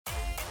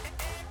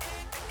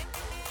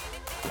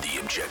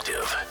The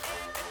Objective.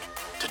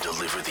 To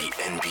deliver the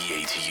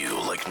NBA to you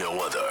like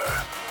no other.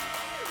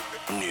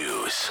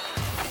 News.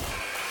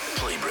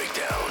 Play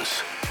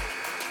breakdowns.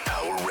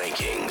 Power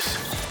rankings.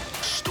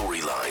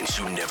 Storylines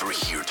you never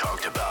hear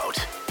talked about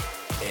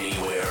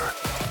anywhere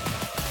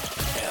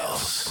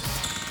else.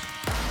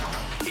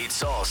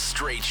 It's all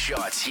straight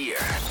shots here.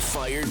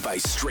 Fired by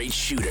straight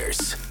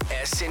shooters.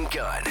 S and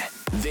Gun.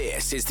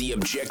 This is the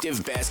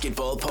Objective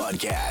Basketball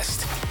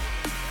Podcast.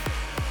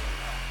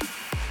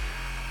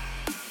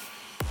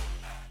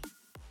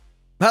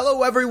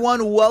 Hello,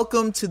 everyone.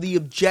 Welcome to the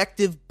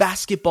Objective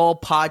Basketball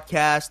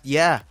Podcast.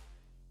 Yeah,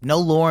 no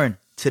Lauren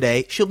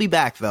today. She'll be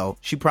back, though.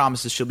 She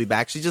promises she'll be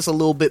back. She's just a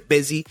little bit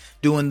busy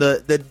doing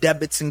the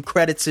debits and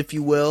credits, if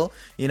you will.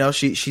 You know,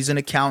 she's an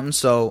accountant,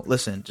 so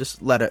listen,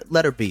 just let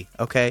her be,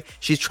 okay?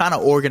 She's trying to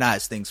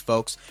organize things,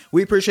 folks.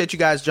 We appreciate you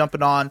guys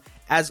jumping on,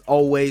 as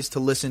always, to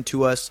listen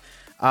to us.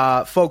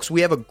 Folks,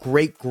 we have a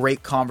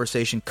great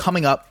conversation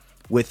coming up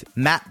with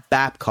Matt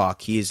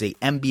Babcock. He is a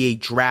NBA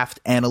draft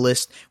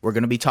analyst. We're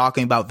going to be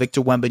talking about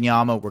Victor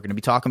Wembanyama. We're going to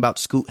be talking about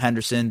Scoot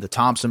Henderson, the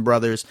Thompson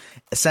brothers,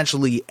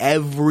 essentially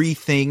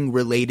everything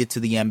related to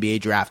the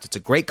NBA draft. It's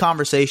a great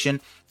conversation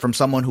from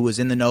someone who is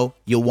in the know.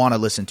 You'll want to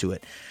listen to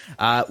it.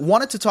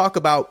 Wanted to talk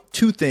about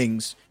two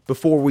things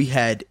before we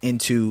head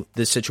into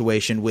the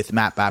situation with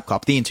Matt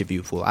Babcock, the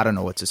interview. Fool, I don't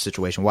know what's a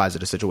situation. Why is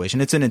it a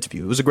situation? It's an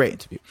interview. It was a great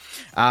interview.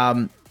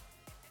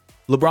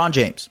 LeBron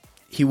James.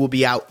 He will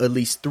be out at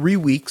least 3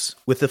 weeks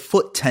with a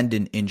foot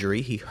tendon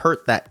injury. He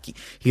hurt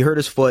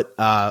his foot.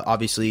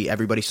 Obviously,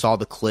 everybody saw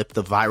the clip,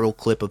 the viral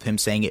clip of him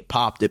saying it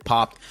popped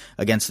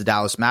against the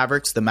Dallas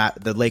Mavericks.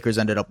 The Lakers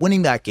ended up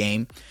winning that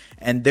game,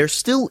 and they're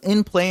still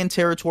in play-in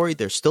territory.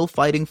 They're still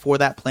fighting for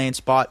that play-in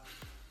spot.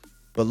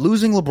 But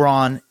losing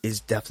LeBron is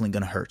definitely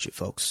going to hurt you,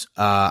 folks.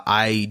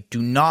 I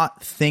do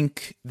not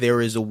think there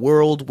is a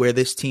world where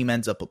this team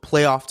ends up a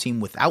playoff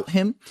team without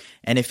him.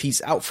 And if he's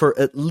out for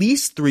at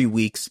least 3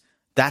 weeks,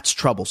 that's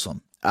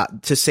troublesome,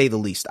 to say the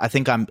least. I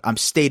think I'm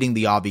stating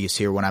the obvious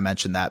here when I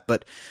mention that,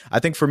 but I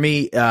think for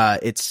me,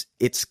 it's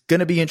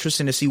going to be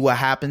interesting to see what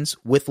happens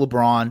with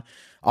LeBron.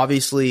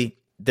 Obviously,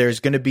 there's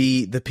going to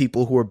be the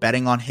people who are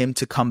betting on him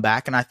to come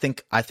back, and I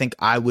think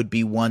I would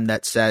be one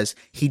that says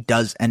he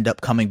does end up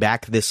coming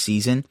back this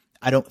season.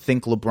 I don't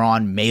think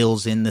LeBron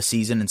mails in the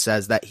season and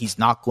says that he's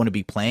not going to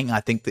be playing. I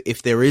think that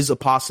if there is a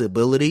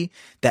possibility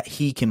that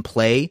he can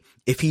play,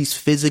 if he's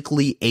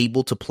physically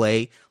able to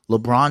play,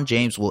 LeBron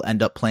James will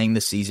end up playing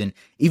this season,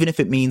 even if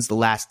it means the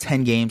last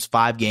 10 games,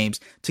 5 games,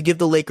 to give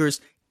the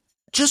Lakers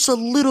just a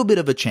little bit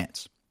of a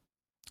chance.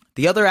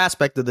 The other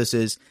aspect of this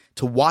is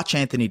to watch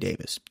Anthony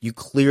Davis. You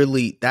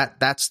clearly,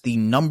 that's the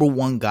number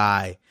one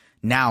guy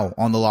now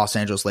on the Los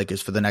Angeles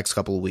Lakers for the next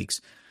couple of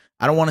weeks.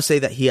 I don't want to say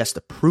that he has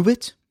to prove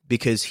it,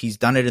 because he's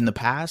done it in the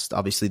past.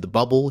 Obviously, the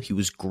bubble, he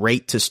was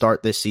great to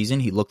start this season.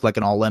 He looked like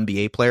an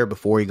all-NBA player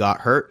before he got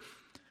hurt.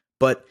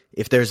 But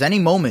if there's any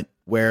moment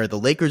where the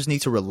Lakers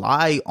need to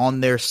rely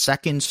on their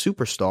second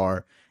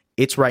superstar,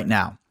 it's right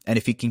now. And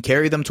if he can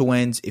carry them to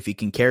wins, if he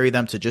can carry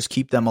them to just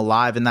keep them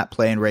alive in that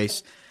play-in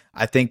race,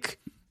 he's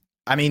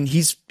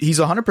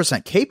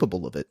 100%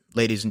 capable of it,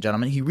 ladies and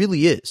gentlemen. He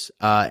really is.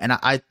 And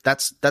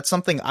that's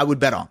something I would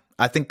bet on.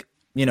 I think,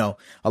 a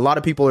lot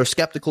of people are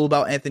skeptical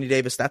about Anthony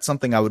Davis. That's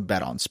something I would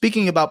bet on.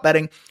 Speaking about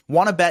betting,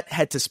 want to bet?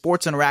 Head to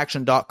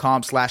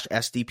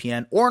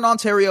sportsinteraction.com/SDPN, or in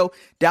Ontario,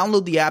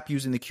 download the app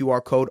using the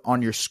QR code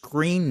on your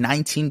screen.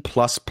 18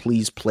 plus,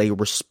 please play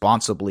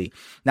responsibly.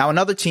 Now,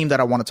 another team that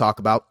I want to talk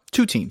about,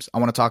 two teams I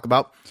want to talk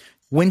about,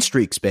 win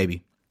streaks,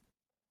 baby.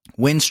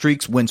 Win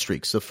streaks.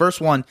 The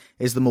first one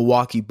is the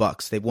Milwaukee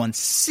Bucks. They've won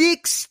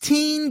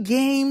 16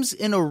 games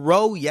in a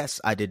row. Yes,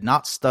 I did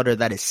not stutter.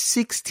 That is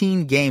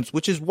 16 games,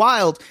 which is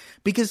wild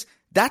because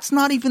that's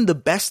not even the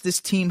best this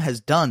team has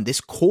done.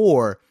 This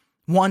core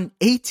won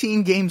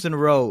 18 games in a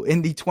row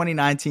in the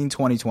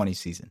 2019-2020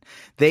 season.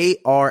 They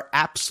are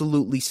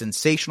absolutely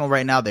sensational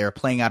right now. They are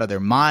playing out of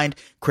their mind.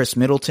 Chris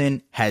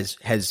Middleton has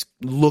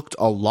looked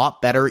a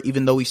lot better,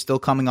 even though he's still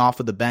coming off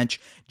of the bench.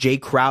 Jay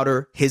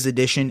Crowder, his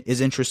addition is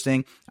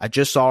interesting. I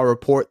just saw a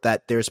report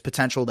that there's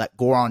potential that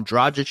Goran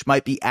Dragic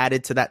might be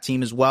added to that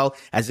team as well,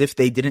 as if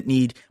they didn't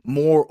need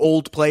more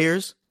old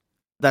players.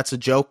 That's a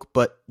joke,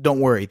 but don't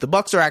worry. The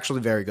Bucks are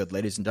actually very good,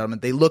 ladies and gentlemen.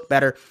 They look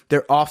better.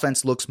 Their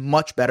offense looks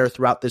much better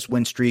throughout this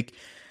win streak.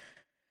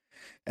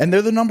 And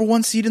they're the number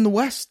one seed in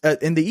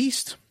the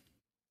East.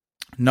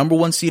 Number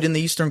one seed in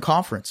the Eastern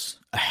Conference,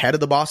 ahead of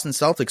the Boston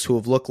Celtics, who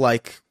have looked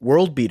like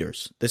world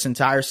beaters this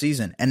entire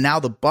season. And now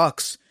the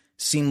Bucks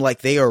seem like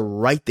they are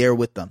right there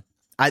with them.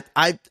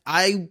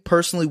 I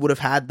personally would have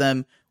had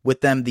them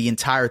with them the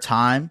entire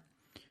time.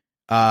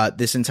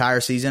 This entire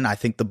season, I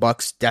think the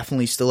Bucks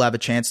definitely still have a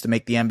chance to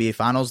make the NBA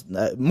Finals.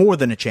 More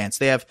than a chance.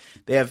 They have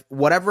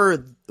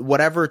whatever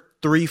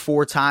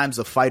 3-4 times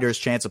a fighter's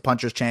chance, a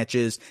puncher's chance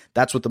is.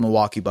 That's what the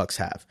Milwaukee Bucks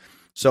have.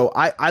 So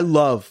I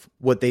love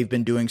what they've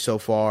been doing so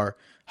far.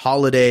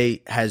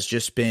 Holiday has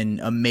just been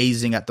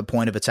amazing at the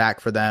point of attack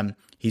for them.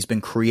 He's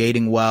been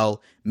creating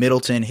well.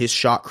 Middleton, his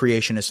shot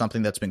creation is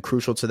something that's been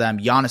crucial to them.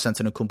 Giannis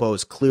Antetokounmpo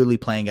is clearly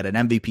playing at an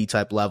MVP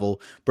type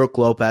level. Brook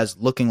Lopez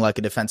looking like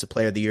a defensive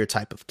player of the year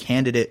type of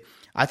candidate.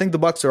 I think the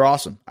Bucks are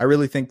awesome. I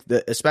really think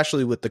that,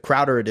 especially with the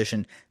Crowder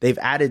addition, they've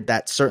added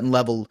that certain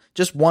level.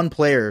 Just one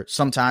player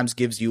sometimes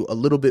gives you a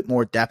little bit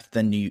more depth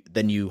than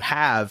you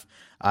have.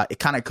 It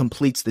kind of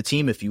completes the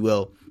team, if you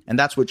will. And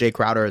that's what Jay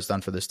Crowder has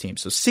done for this team.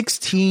 So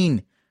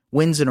 16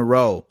 wins in a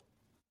row.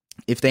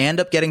 If they end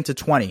up getting to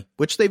 20,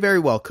 which they very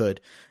well could,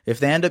 if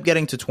they end up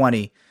getting to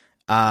 20,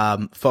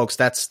 folks,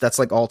 that's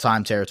like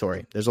all-time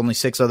territory. There's only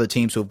 6 other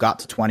teams who have got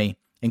to 20,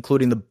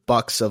 including the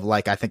Bucks of,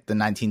 like, I think the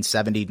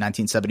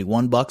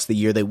 1970-1971 Bucks, the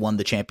year they won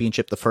the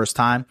championship the first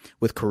time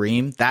with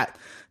Kareem.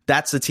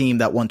 That's the team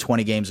that won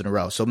 20 games in a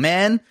row. So,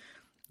 man,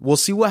 we'll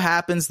see what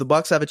happens. The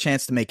Bucks have a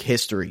chance to make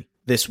history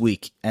this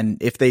week.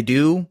 And if they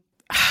do,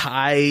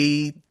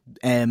 I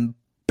am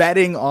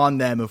betting on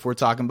them. If we're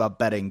talking about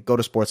betting, go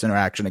to Sports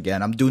Interaction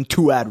again. I'm doing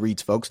 2 ad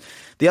reads, folks.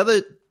 The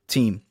other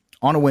team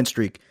on a win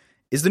streak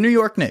is the New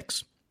York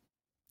Knicks.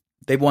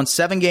 They've won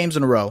 7 games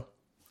in a row,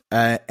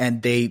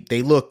 and they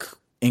look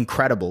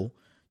incredible.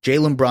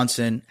 Jalen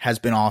Brunson has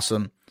been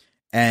awesome,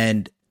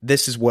 and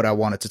this is what I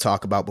wanted to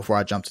talk about before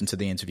I jumped into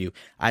the interview.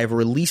 I have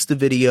released a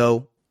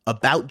video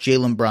about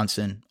Jalen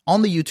Brunson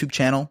on the YouTube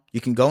channel.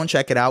 You can go and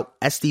check it out,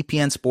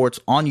 SDPN Sports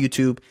on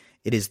YouTube.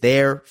 It is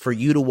there for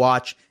you to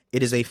watch.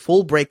 It is a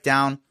full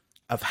breakdown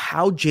of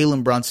how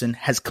Jalen Brunson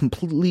has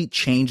completely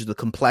changed the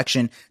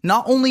complexion,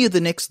 not only of the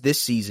Knicks this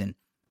season,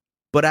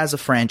 but as a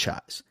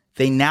franchise.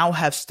 They now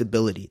have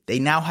stability. They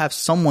now have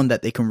someone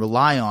that they can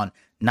rely on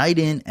night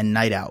in and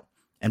night out.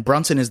 And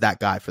Brunson is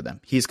that guy for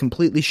them. He has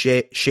completely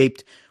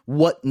shaped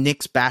what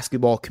Knicks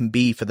basketball can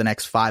be for the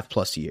next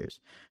 5+ years.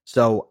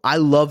 So I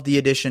love the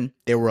addition.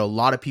 There were a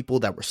lot of people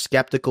that were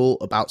skeptical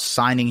about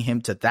signing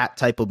him to that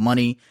type of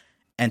money.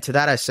 And to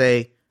that I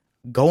say,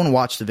 go and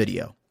watch the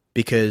video,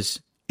 because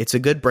it's a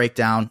good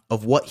breakdown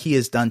of what he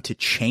has done to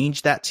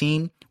change that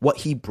team, what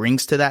he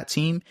brings to that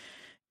team,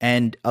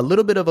 and a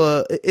little bit of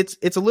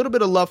it's a little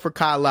bit of love for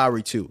Kyle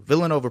Lowry too.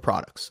 Villanova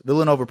products.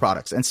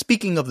 And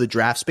speaking of the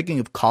draft,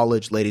 speaking of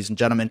college, ladies and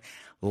gentlemen,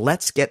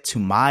 let's get to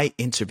my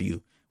interview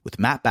with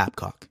Matt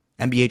Babcock,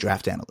 NBA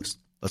draft analyst.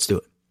 Let's do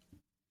it.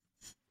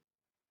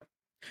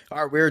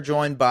 All right, we're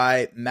joined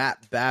by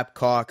Matt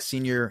Babcock,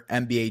 senior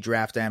NBA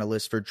draft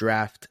analyst for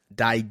Draft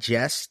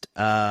Digest.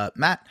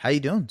 Matt, how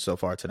you doing so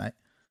far tonight?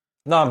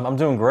 No, I'm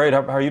doing great.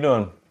 How are you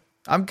doing?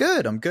 I'm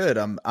good.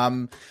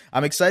 I'm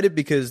excited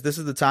because this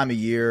is the time of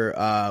year,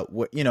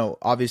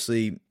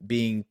 obviously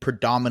being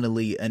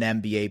predominantly an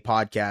NBA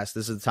podcast,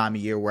 this is the time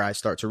of year where I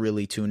start to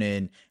really tune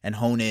in and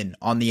hone in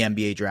on the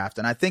NBA draft.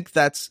 And I think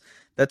that's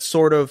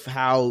sort of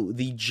how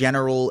the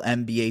general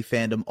NBA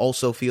fandom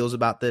also feels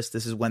about this.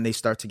 This is when they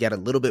start to get a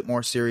little bit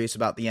more serious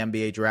about the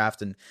NBA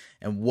draft and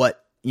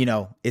what,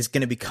 is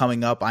going to be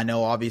coming up. I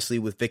know obviously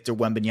with Victor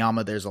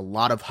Wembanyama, there's a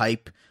lot of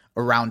hype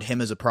around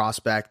him as a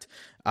prospect.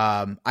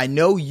 I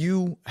know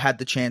you had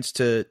the chance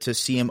to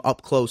see him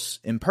up close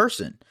in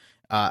person.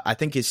 I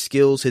think his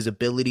skills, his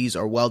abilities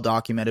are well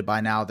documented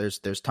by now. There's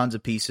tons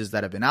of pieces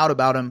that have been out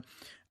about him.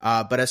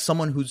 But as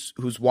someone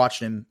who's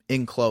watched him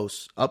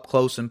up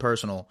close and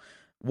personal,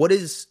 what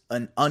is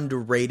an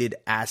underrated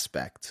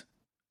aspect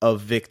of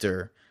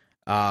Victor,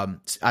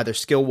 either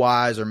skill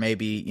wise or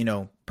maybe,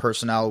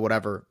 personnel or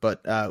whatever?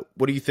 But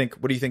what do you think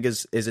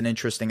is an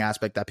interesting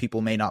aspect that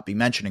people may not be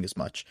mentioning as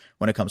much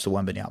when it comes to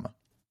Wembanyama?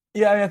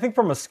 Yeah, I think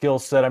from a skill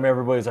set,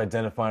 everybody's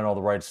identifying all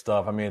the right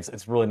stuff.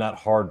 It's really not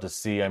hard to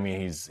see.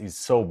 He's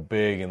so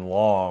big and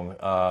long,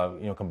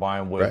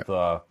 combined with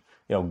right.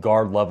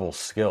 Guard level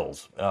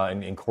skills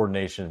and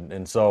coordination.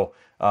 And so,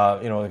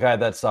 a guy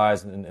that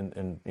size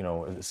and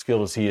as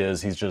skilled as he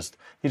is, he's just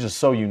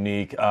so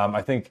unique.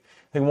 I think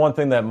one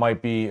thing that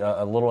might be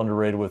a little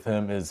underrated with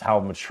him is how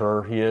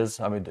mature he is.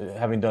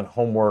 Having done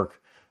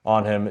homework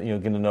on him,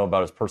 getting to know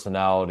about his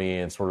personality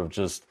and sort of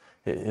just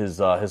his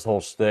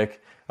whole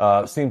shtick.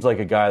 Seems like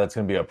a guy that's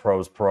going to be a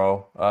pro's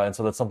pro. And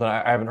so that's something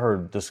I haven't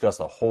heard discussed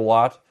a whole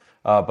lot.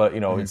 But,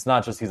 It's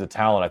not just he's a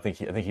talent. I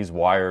think he's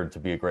wired to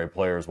be a great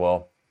player as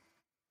well.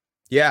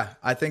 Yeah,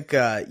 I think,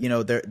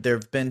 there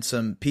have been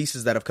some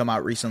pieces that have come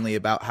out recently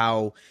about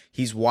how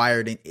he's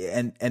wired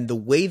and the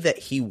way that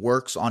he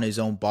works on his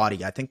own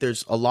body. I think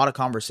there's a lot of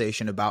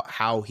conversation about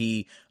how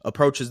he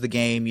approaches the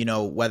game,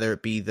 whether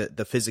it be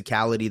the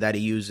physicality that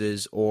he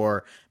uses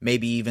or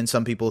maybe even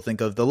some people think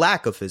of the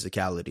lack of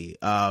physicality.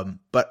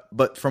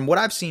 But from what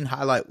I've seen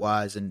highlight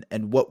wise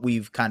and what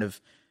we've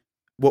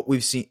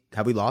seen,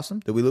 have we lost him?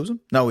 Did we lose him?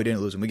 No, we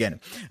didn't lose him. We get him.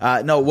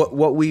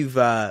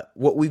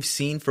 What we've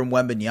seen from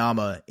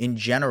Wembanyama in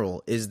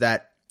general is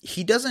that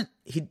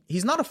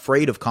he's not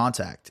afraid of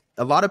contact.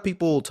 a lot of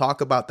people talk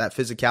about that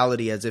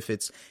physicality as if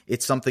it's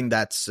something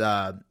that's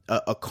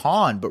a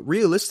con, but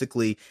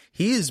realistically,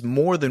 he is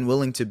more than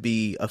willing to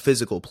be a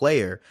physical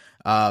player.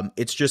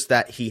 It's just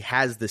that he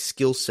has the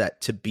skill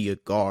set to be a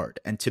guard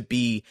and to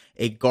be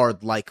a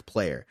guard-like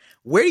player.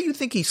 Where do you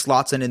think he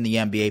slots in the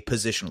NBA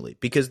positionally?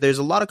 Because there's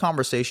a lot of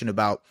conversation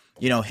about,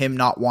 him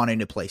not wanting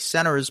to play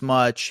center as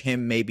much,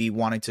 him maybe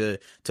wanting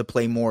to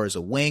play more as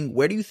a wing.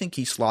 Where do you think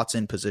he slots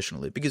in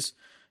positionally? Because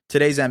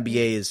today's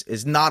NBA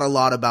is not a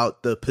lot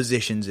about the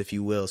positions, if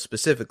you will,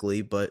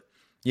 specifically, but,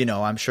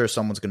 I'm sure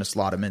someone's going to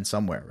slot him in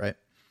somewhere, right?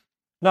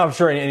 No, I'm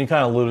sure, and you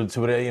kind of alluded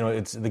to it.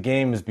 It's the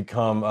game has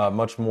become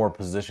much more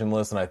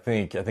positionless, and I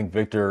think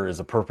Victor is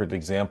a perfect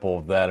example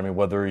of that. I mean,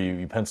 whether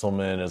you pencil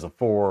him in as a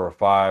 4 or a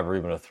 5 or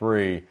even a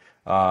 3,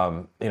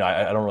 I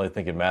don't really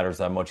think it matters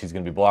that much. He's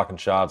going to be blocking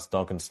shots,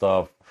 dunking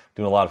stuff,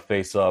 doing a lot of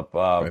face-up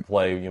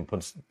play,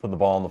 putting the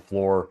ball on the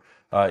floor.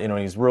 And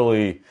he's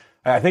really.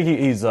 I think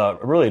he's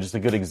really just a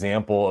good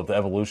example of the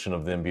evolution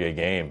of the NBA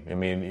game. I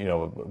mean,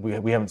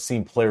 we haven't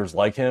seen players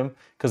like him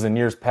because in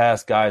years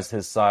past, guys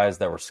his size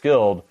that were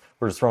skilled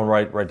were just thrown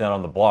right down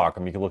on the block.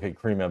 I mean, you can look at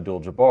Kareem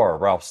Abdul-Jabbar,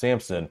 Ralph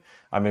Sampson.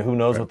 I mean, who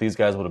knows what these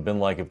guys would have been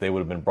like if they would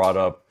have been brought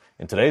up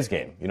in today's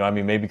game.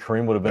 Maybe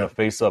Kareem would have been a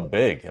face-up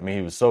big. I mean,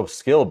 he was so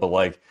skilled, but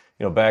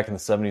back in the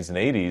 70s and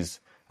 80s,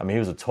 I mean, he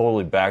was a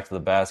totally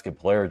back-to-the-basket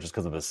player just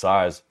because of his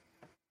size.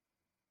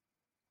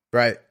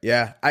 Right.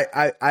 Yeah.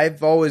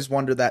 I've always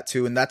wondered that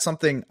too. And that's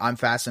something I'm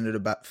fascinated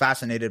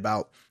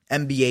about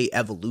NBA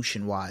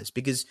evolution wise,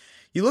 because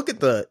you look at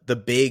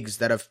the bigs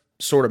that have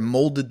sort of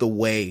molded the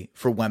way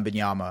for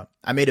Wembanyama.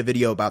 I made a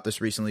video about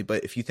this recently,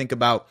 but if you think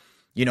about,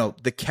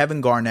 the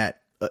Kevin Garnett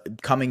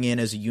coming in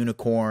as a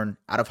unicorn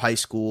out of high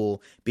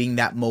school, being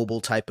that mobile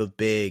type of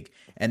big.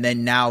 And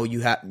then now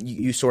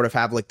you sort of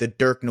have like the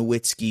Dirk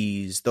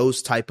Nowitzkis,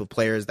 those type of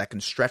players that can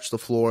stretch the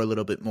floor a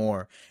little bit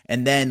more.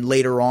 And then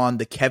later on,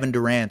 the Kevin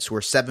Durants, who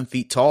are 7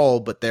 feet tall,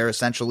 but they're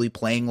essentially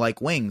playing like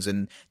wings,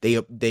 and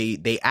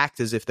they act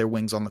as if they're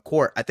wings on the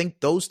court. I think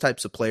those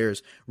types of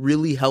players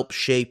really help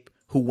shape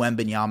who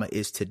Wembanyama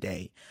is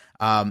today.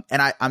 And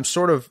I'm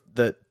sort of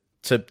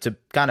to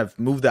kind of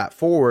move that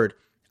forward.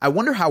 I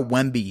wonder how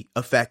Wemby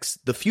affects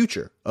the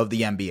future of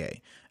the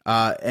NBA.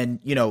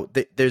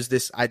 There's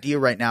this idea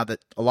right now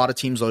that a lot of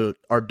teams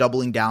are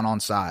doubling down on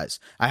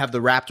size. I have the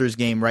Raptors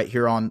game right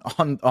here on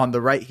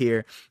the right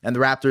here, and the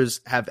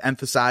Raptors have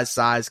emphasized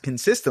size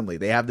consistently.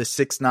 They have this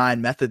 6'9"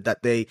 method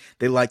that they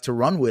like to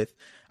run with.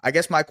 I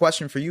guess my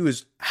question for you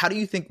is, how do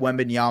you think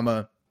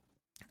Wembanyama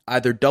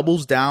either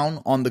doubles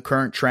down on the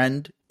current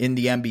trend in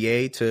the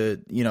NBA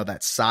to,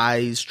 that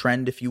size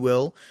trend, if you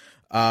will,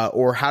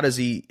 or how does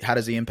he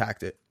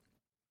impact it?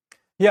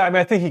 Yeah, I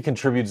mean, I think he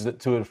contributes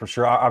to it for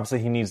sure. Obviously,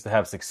 he needs to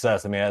have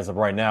success. I mean, as of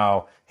right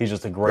now, he's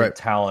just a great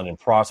talent and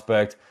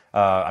prospect.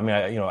 I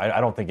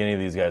don't think any of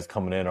these guys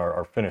coming in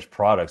are finished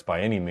products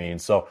by any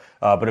means. So,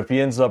 but if he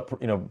ends up,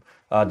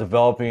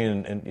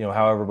 developing and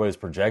how everybody's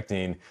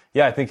projecting,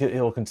 yeah, I think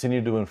he'll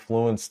continue to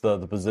influence the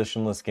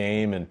positionless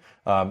game and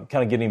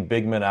kind of getting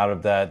big men out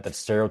of that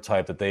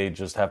stereotype that they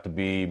just have to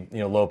be,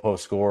 low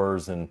post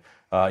scorers and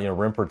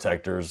rim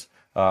protectors.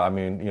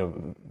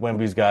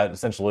 Wemby's got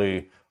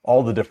essentially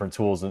all the different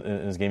tools in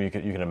his game you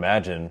can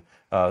imagine,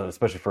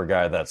 especially for a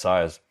guy that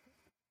size.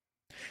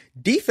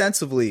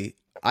 Defensively,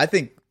 I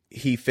think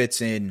he fits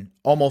in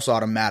almost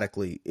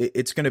automatically.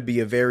 It's going to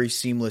be a very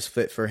seamless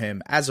fit for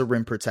him as a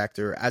rim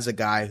protector, as a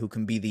guy who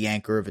can be the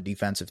anchor of a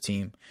defensive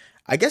team.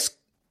 I guess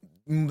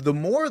the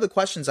more of the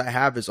questions I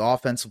have is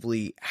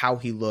offensively how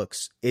he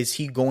looks. Is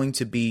he going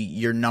to be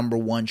your number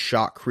one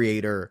shot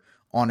creator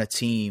on a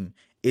team?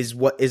 Is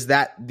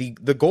that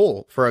the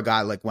goal for a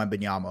guy like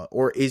Wembanyama,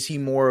 or is he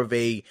more of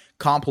a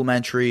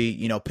complimentary,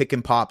 pick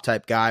and pop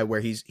type guy where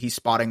he's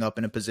spotting up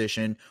in a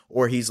position,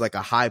 or he's like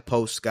a high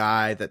post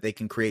guy that they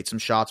can create some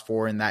shots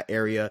for in that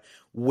area?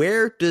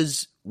 Where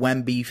does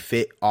Wemby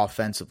fit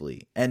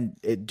offensively, and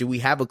do we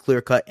have a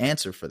clear cut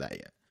answer for that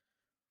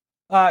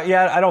yet?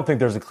 Yeah, I don't think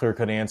there's a clear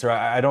cut answer.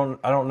 I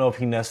don't know if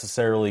he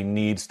necessarily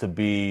needs to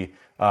be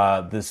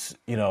this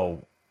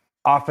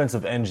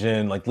offensive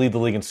engine, like lead the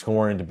league in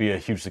scoring to be a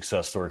huge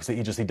success story,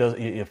 because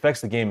he affects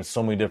the game in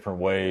so many different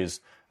ways.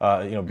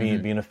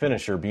 Being a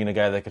finisher, being a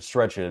guy that could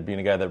stretch it, being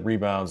a guy that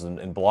rebounds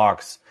and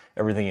blocks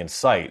everything in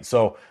sight.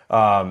 So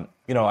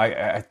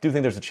I do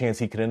think there's a chance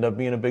he could end up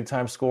being a big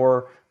time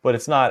scorer, but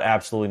it's not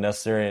absolutely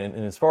necessary. And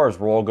as far as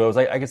role goes,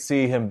 I could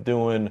see him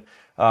doing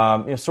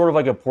sort of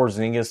like a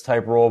Porzingis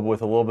type role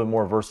with a little bit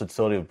more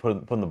versatility of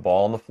putting the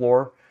ball on the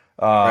floor.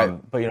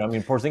 But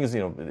Porzingis,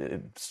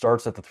 it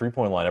starts at the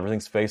 3-point line.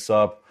 Everything's face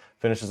up,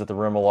 finishes at the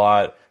rim a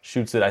lot,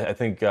 shoots it. I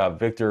think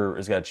Victor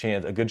has got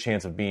a good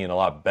chance of being a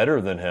lot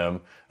better than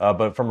him.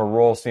 But from a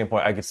role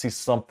standpoint, I could see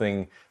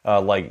something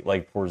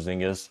like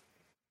Porzingis.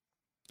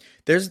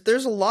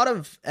 There's a lot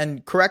of,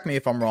 and correct me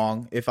if I'm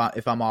wrong, if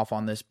I'm off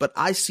on this, but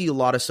I see a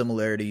lot of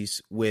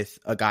similarities with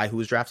a guy who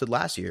was drafted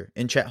last year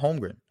in Chet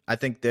Holmgren. I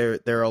think there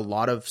are a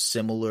lot of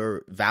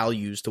similar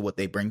values to what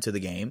they bring to the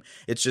game.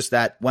 It's just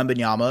that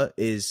Wembanyama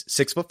is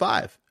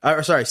 6'5",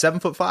 or sorry,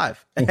 7'5",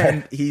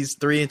 and he's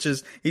 3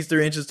 inches. He's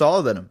 3 inches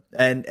taller than him,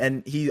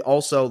 and he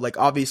also, like,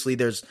 obviously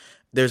there's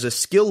a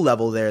skill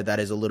level there that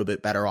is a little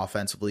bit better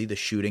offensively, the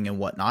shooting and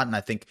whatnot. And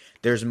I think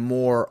there's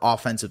more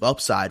offensive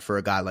upside for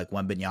a guy like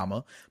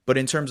Wembanyama. But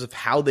in terms of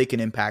how they can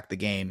impact the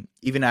game,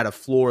 even at a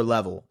floor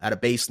level, at a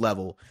base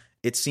level,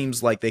 it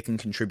seems like they can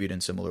contribute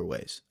in similar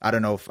ways. I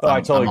don't know if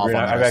I totally I'm agree.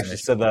 off on that I've actually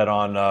said that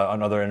on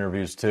other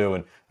interviews too,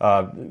 and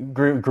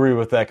agree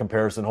with that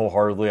comparison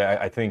wholeheartedly.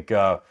 I think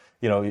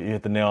you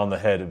hit the nail on the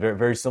head. Very,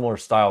 very similar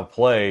style of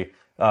play.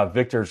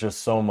 Victor's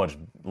just so much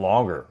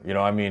longer.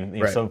 I mean,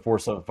 Right. 7'4",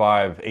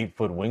 7'5",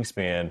 8-foot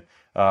wingspan.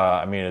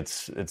 I mean,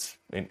 it's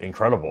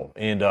incredible.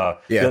 And the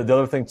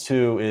other thing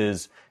too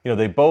is,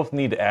 they both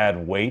need to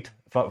add weight,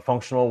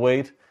 functional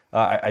weight.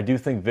 I do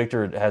think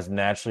Victor has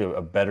naturally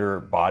a better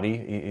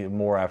body, a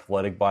more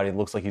athletic body. It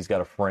looks like he's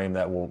got a frame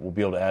that will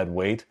be able to add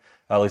weight.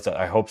 At least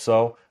I hope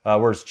so.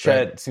 Whereas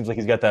Chet seems like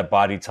he's got that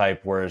body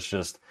type where it's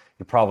just,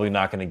 you're probably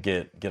not going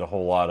to get a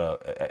whole lot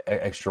of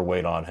extra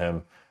weight on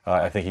him.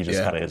 I think he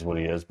just kind of is what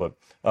he is. But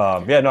I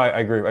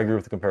agree. I agree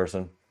with the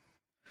comparison.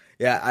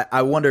 Yeah,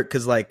 I wonder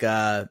because, like,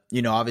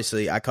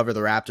 obviously I cover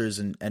the Raptors,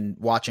 and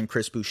watching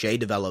Chris Boucher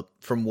develop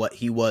from what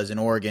he was in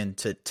Oregon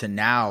to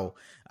now,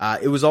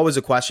 it was always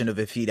a question of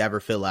if he'd ever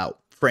fill out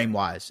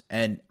frame-wise.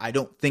 And I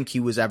don't think he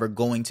was ever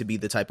going to be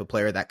the type of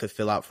player that could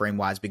fill out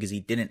frame-wise because he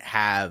didn't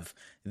have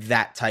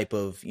that type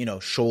of,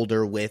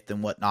 shoulder width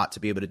and whatnot to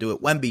be able to do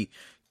it. Wemby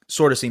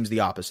sort of seems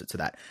the opposite to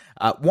that.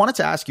 Wanted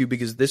to ask you,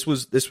 because this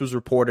was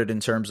reported in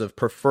terms of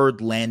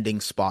preferred landing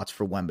spots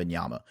for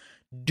Wembanyama.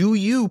 Do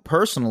you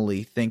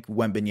personally think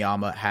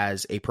Wembanyama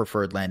has a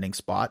preferred landing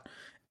spot?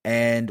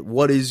 And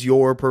what is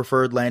your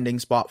preferred landing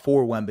spot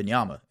for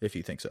Wembanyama, if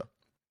you think so?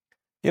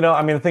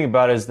 The thing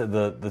about it is that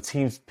the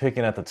teams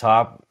picking at the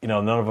top,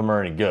 none of them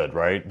are any good,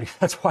 right?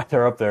 That's why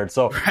they're up there.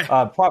 So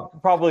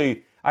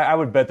probably, I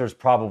would bet there's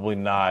probably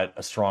not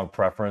a strong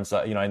preference.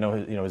 I know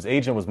his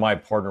agent was my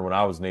partner when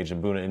I was an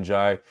agent, Boona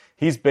Njai.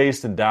 He's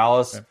based in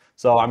Dallas. Okay.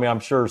 So, I'm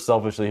sure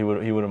selfishly he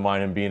wouldn't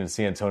mind him being in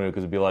San Antonio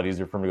because it'd be a lot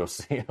easier for him to go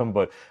see him.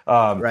 But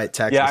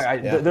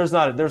Texas. There's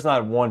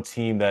not one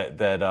team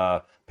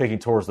that picking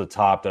towards the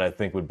top that I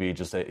think would be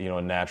just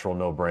a natural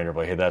no-brainer.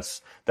 But hey,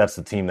 that's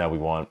the team that we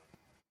want.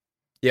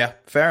 Yeah,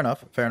 fair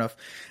enough.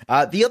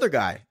 The other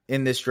guy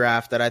in this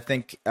draft that I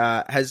think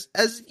has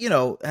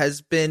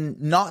been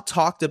not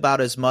talked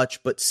about as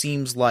much, but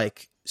seems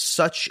like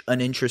such an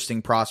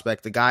interesting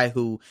prospect, a guy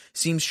who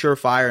seems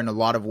surefire in a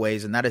lot of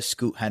ways, and that is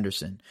Scoot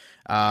Henderson.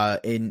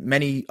 In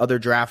many other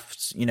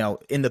drafts,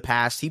 in the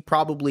past, he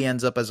probably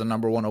ends up as a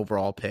number 1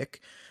 overall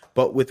pick.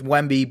 But with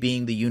Wemby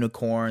being the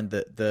unicorn,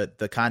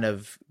 the kind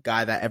of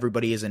guy that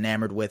everybody is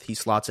enamored with, he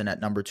slots in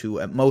at number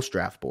 2 at most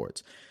draft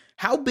boards.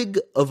 How big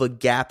of a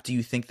gap do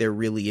you think there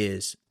really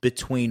is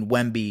between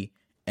Wemby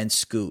and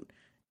Scoot?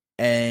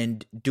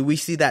 And do we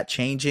see that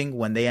changing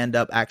when they end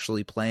up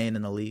actually playing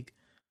in the league?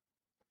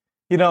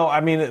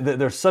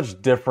 There's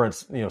such different,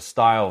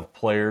 style of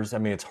players.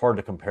 It's hard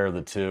to compare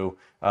the two.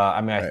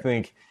 I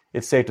think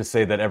it's safe to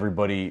say that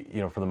everybody,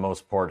 for the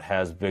most part,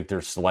 has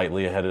Victor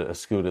slightly ahead of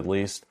Scoot at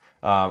least.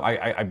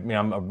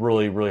 I'm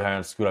really, really high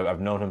on Scoot. I've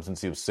known him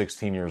since he was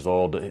 16 years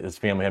old. His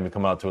family had me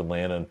come out to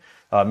Atlanta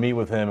and meet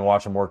with him and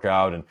watch him work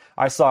out. And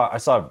I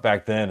saw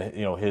back then,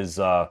 his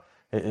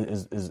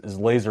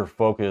laser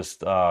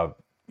focused,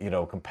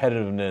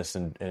 competitiveness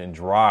and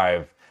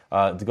drive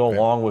to go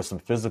along with some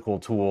physical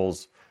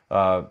tools,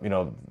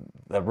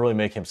 that really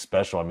make him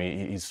special.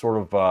 He's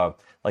sort of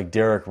like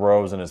Derrick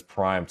Rose in his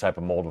prime type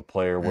of mold of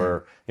player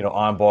where,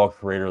 on-ball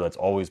creator that's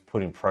always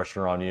putting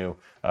pressure on you,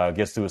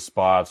 gets to his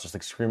spots, just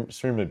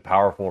extremely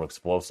powerful and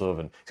explosive.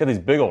 And he's got these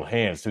big old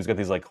hands, too. He's got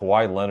these, like,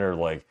 Kawhi Leonard,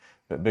 like,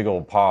 big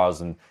old paws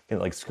and can,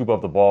 like, scoop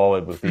up the ball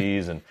with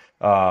ease. And,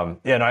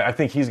 I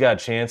think he's got a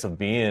chance of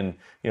being,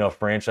 a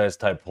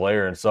franchise-type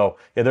player. And so,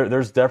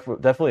 there's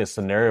definitely a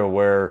scenario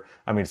where,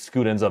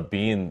 Scoot ends up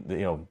being,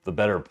 the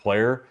better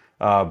player.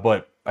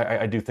 But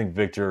I do think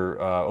Victor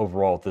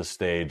overall at this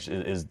stage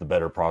is the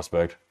better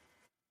prospect.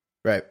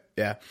 Right.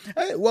 Yeah.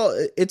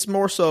 Well, it's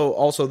more so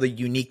also the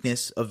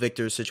uniqueness of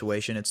Victor's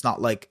situation. It's not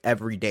like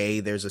every day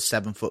there's a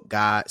 7'5"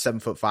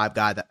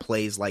 guy that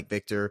plays like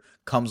Victor,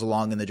 comes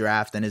along in the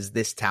draft and is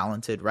this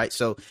talented, right?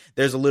 So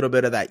there's a little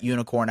bit of that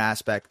unicorn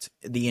aspect,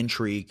 the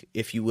intrigue,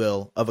 if you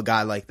will, of a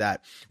guy like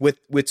that.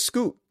 With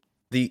Scoot,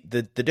 the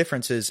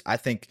difference is, I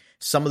think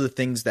some of the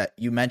things that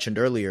you mentioned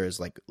earlier is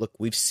like, look,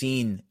 we've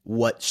seen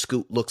what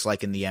Scoot looks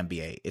like in the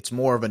NBA. It's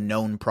more of a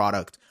known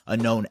product, a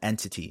known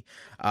entity.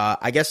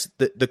 I guess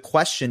the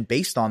question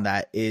based on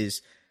that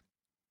is,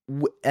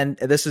 and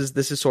this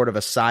is sort of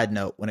a side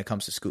note when it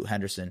comes to Scoot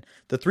Henderson.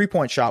 The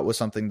 3-point shot was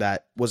something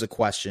that was a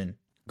question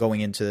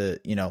going into,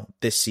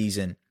 this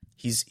season.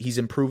 He's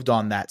improved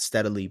on that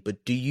steadily,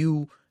 but do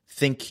you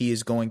think he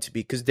is going to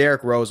be, because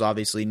Derrick Rose,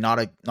 obviously not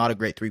a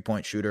great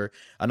 3-point shooter.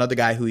 Another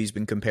guy who he's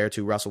been compared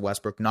to, Russell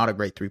Westbrook, not a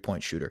great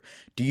 3-point shooter.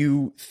 Do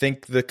you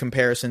think the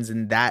comparisons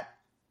in that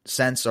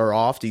sense are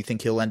off? Do you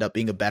think he'll end up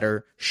being a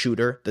better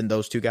shooter than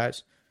those two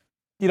guys?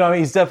 I mean,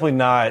 he's definitely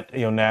not,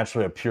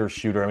 naturally a pure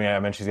shooter. I mean, I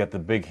mentioned he's got the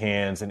big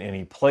hands, and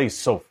he plays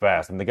so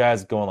fast. I mean, the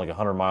guy's going like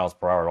 100 miles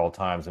per hour at all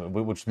times,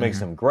 which makes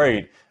him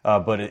great.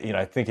 But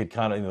I think it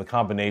kind of, the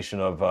combination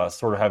of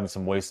sort of having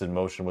some wasted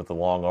motion with the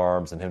long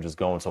arms and him just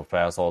going so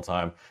fast all the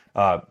time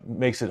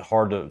makes it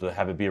hard to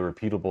have it be a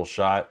repeatable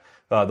shot.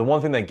 The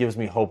one thing that gives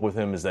me hope with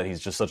him is that he's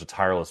just such a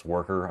tireless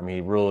worker. I mean,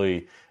 he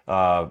really,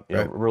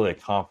 really a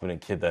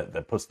confident kid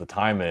that puts the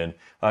time in.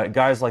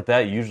 Guys like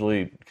that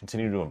usually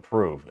continue to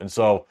improve. And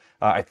so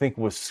I think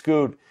with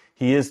Scoot,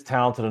 he is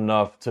talented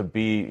enough to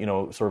be,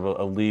 sort of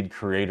a lead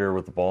creator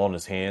with the ball in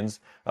his hands,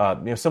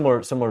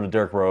 similar to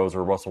Derrick Rose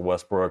or Russell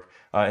Westbrook.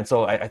 And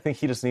so I think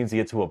he just needs to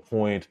get to a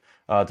point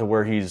to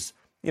where he's,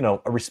 a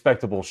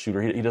respectable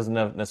shooter. He doesn't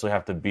necessarily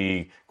have to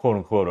be, quote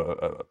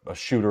unquote, a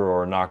shooter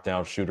or a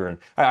knockdown shooter. And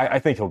I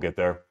think he'll get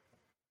there.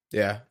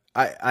 Yeah.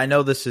 I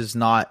know this is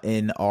not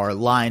in our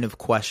line of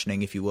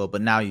questioning, if you will,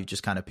 but now you've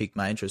just kind of piqued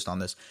my interest on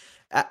this.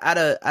 At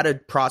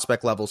a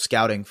prospect level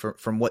scouting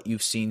from what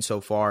you've seen so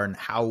far and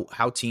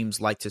how teams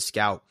like to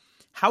scout,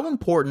 how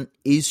important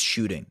is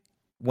shooting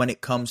when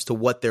it comes to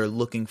what they're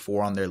looking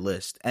for on their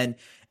list? And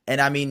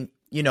I mean,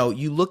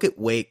 you look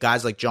at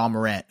guys like John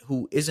Morant,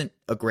 who isn't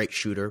a great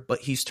shooter, but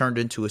he's turned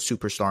into a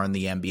superstar in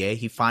the NBA.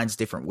 He finds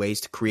different ways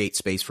to create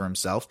space for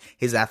himself.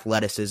 His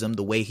athleticism,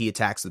 the way he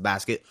attacks the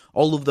basket,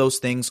 all of those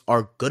things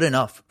are good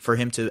enough for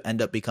him to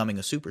end up becoming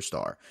a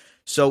superstar.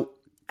 So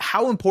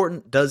how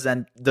important does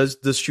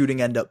the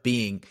shooting end up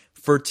being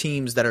for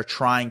teams that are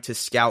trying to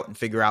scout and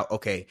figure out,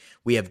 okay,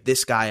 we have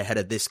this guy ahead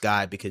of this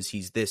guy because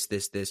he's this.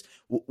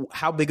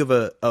 How big of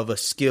a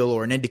skill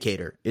or an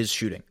indicator is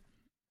shooting?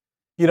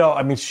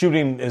 I mean,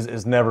 shooting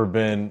has never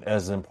been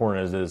as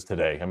important as it is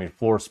today. I mean,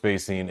 floor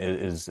spacing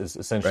is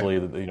essentially,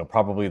 right,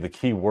 probably the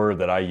key word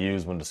that I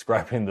use when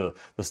describing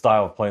the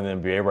style of playing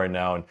the NBA right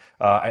now. And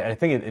I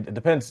think it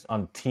depends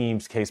on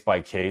teams case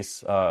by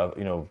case,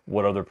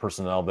 what other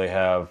personnel they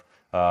have,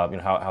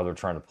 how they're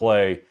trying to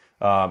play.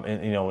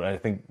 And I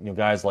think,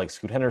 guys like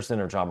Scoot Henderson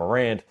or John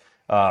Morant,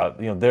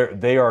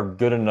 they are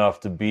good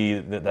enough to be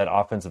that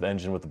offensive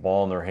engine with the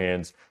ball in their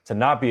hands to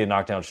not be a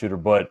knockdown shooter,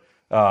 but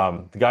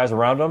the guys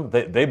around them,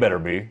 they better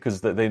be,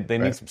 because they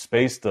need some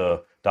space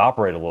to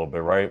operate a little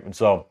bit, right? And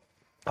so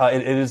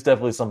it is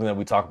definitely something that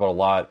we talk about a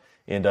lot.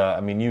 And I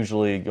mean,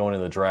 usually going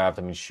into the draft,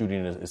 I mean,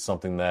 shooting is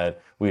something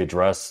that we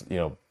address,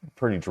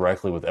 pretty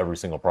directly with every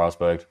single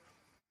prospect.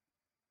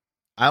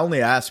 I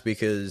only ask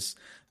because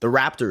the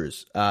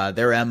Raptors,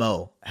 their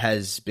MO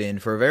has been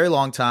for a very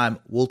long time,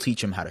 we'll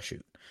teach him how to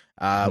shoot.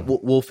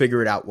 We'll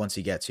figure it out once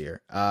he gets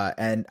here.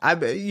 And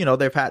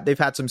they've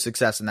had some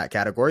success in that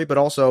category, but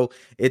also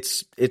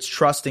it's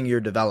trusting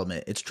your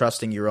development. It's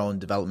trusting your own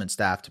development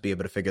staff to be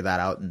able to figure that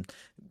out and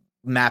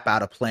map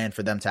out a plan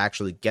for them to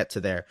actually get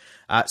to there.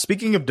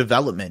 Speaking of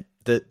development,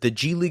 the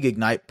G League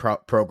Ignite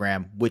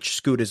program, which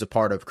Scoot is a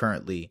part of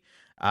currently,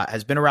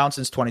 has been around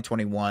since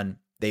 2021.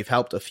 They've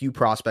helped a few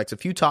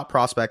top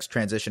prospects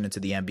transition into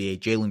the NBA,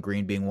 Jalen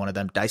Green being one of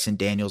them, Dyson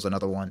Daniels,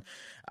 another one.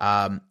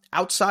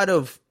 Outside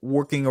of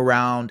working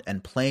around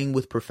and playing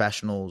with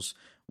professionals,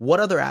 what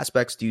other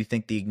aspects do you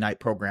think the Ignite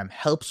program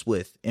helps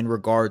with in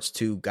regards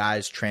to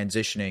guys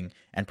transitioning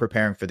and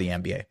preparing for the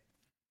NBA?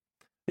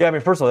 Yeah, I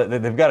mean, first of all,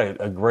 they've got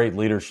a great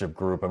leadership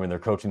group. I mean, their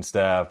coaching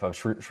staff,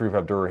 Sharif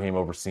Abdur-Rahim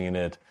overseeing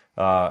it.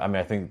 I mean,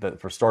 I think that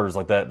for starters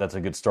like that, that's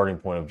a good starting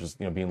point of just,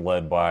 being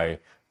led by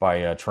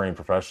trained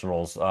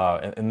professionals.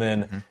 And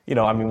then,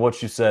 I mean,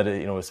 what you said,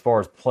 as far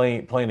as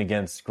playing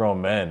against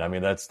grown men, I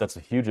mean, that's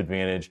a huge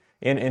advantage.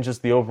 And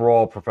just the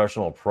overall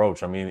professional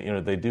approach. I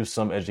mean, they do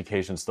some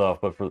education stuff,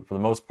 but for the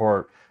most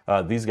part,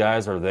 these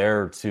guys are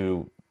there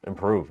to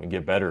improve and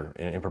get better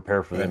and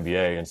prepare for the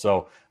NBA. And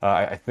so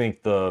I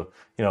think the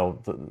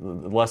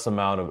less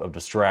amount of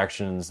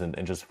distractions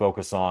and just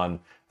focus on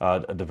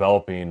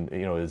developing,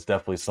 is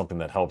definitely something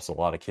that helps a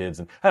lot of kids.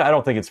 And I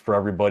don't think it's for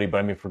everybody, but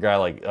I mean, for a guy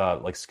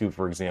like Scoot,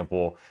 for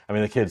example, I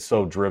mean, the kid's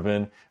so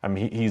driven. I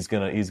mean, he's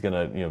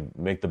gonna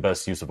make the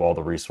best use of all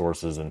the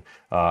resources. And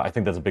I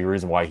think that's a big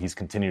reason why he's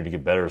continued to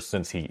get better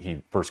since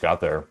he first got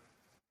there.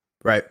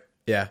 Right.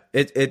 Yeah,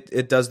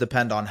 it does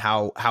depend on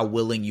how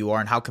willing you are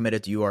and how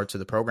committed you are to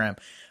the program.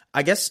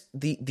 I guess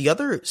the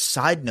other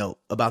side note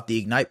about the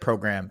Ignite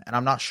program, and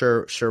I'm not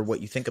sure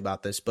what you think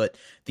about this, but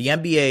the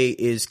NBA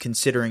is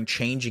considering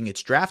changing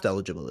its draft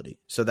eligibility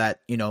so that,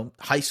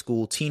 high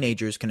school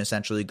teenagers can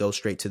essentially go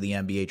straight to the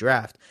NBA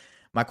draft.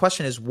 My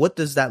question is, what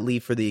does that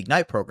leave for the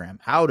Ignite program?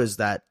 How does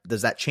that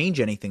change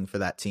anything for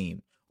that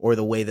team or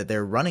the way that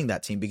they're running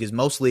that team? Because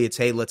mostly it's,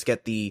 hey, let's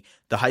get the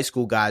high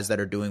school guys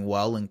that are doing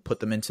well and put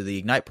them into the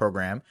Ignite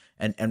program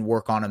and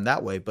work on them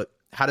that way. But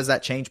how does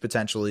that change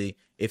potentially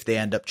if they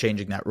end up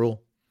changing that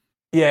rule?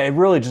 Yeah, it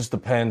really just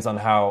depends on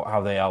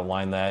how they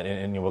outline that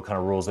and what kind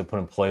of rules they put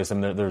in place. I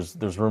mean,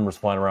 there's rumors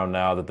flying around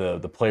now that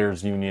the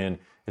players union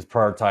is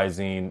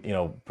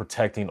prioritizing,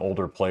 protecting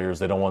older players.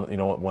 They don't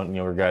want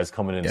younger guys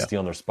coming in and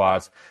stealing their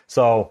spots.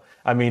 So,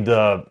 I mean,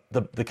 the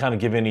kind of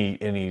give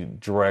any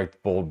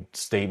direct, bold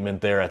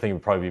statement there, I think it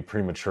would probably be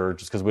premature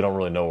just because we don't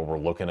really know what we're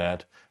looking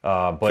at.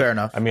 But fair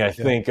enough. I mean, I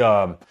think,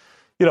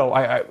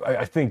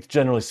 I think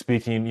generally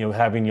speaking,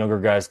 having younger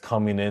guys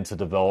coming into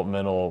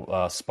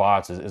developmental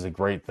spots is a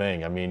great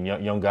thing. I mean,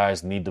 young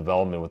guys need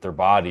development with their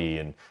body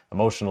and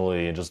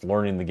emotionally and just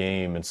learning the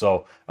game. And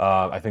so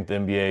I think the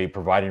NBA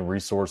providing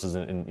resources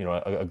and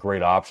a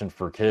great option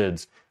for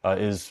kids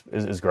is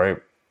great.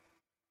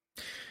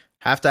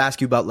 Have to ask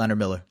you about Leonard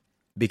Miller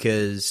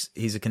because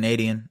he's a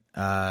Canadian.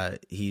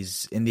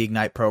 He's in the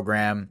Ignite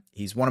program.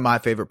 He's one of my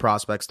favorite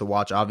prospects to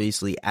watch.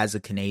 Obviously, as a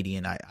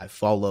Canadian, I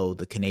follow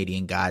the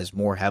Canadian guys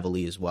more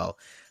heavily as well.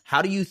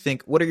 How do you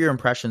think, what are your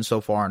impressions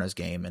so far on his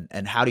game,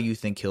 and how do you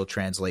think he'll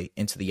translate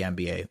into the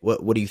NBA?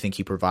 What do you think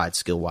he provides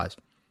skill-wise?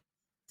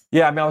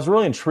 Yeah, I mean, I was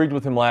really intrigued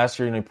with him last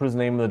year. He put his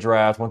name in the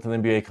draft, went to the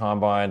NBA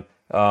Combine.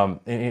 And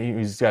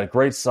he's got a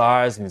great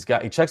size, and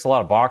he checks a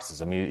lot of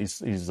boxes. I mean, he's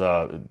does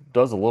a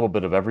little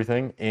bit of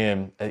everything,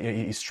 and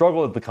he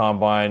struggled at the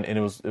combine, and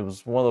it was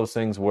one of those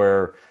things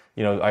where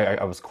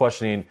I was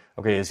questioning,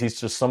 okay, is he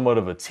just somewhat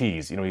of a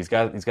tease? He's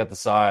got the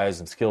size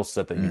and skill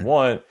set that you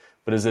want,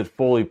 but is it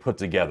fully put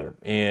together?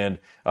 And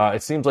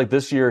it seems like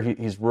this year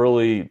he's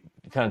really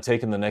kind of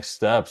taking the next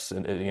steps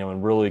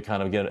and really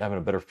kind of having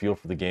a better feel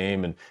for the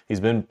game, and he's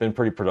been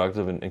pretty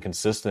productive and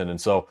consistent. And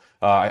so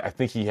I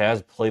think he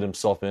has played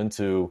himself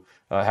into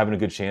having a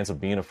good chance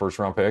of being a first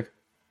round pick.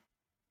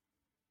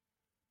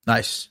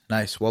 Nice.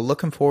 Well,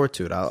 looking forward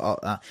to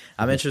it.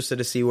 I'm interested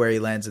to see where he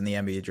lands in the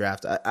NBA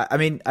draft. I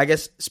mean, I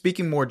guess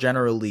speaking more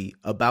generally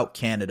about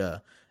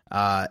Canada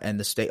and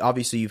the state.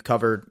 Obviously, you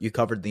covered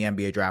the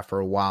NBA draft for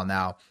a while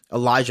now.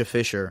 Elijah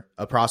Fisher,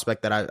 a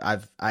prospect that I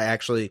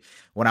actually,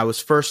 when I was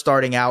first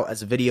starting out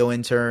as a video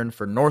intern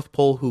for North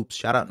Pole Hoops,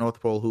 shout out North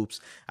Pole Hoops,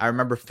 I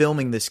remember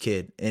filming this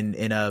kid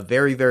in a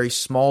very, very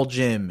small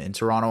gym in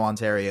Toronto,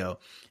 Ontario,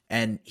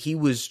 and he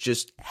was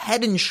just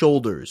head and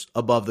shoulders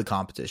above the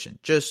competition,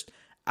 just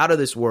out of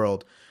this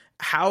world.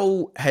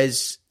 How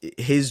has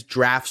his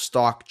draft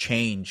stock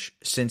changed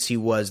since he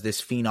was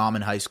this phenom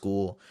in high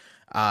school?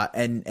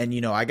 And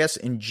I guess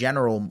in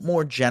general,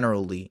 more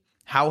generally,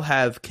 how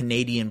have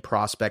Canadian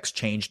prospects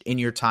changed in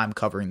your time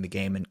covering the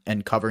game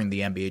and covering the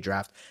NBA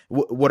draft?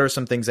 What are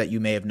some things that you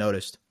may have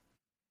noticed?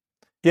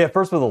 Yeah,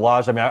 first with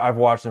Elijah, I mean, I've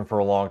watched him for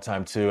a long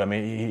time too. I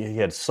mean, he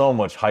had so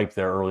much hype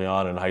there early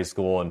on in high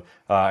school,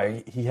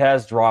 and he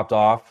has dropped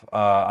off.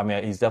 I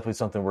mean, he's definitely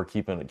something we're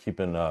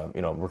keeping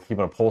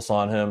a pulse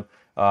on him.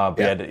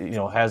 But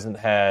hasn't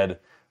had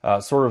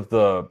sort of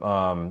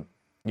the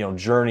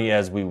journey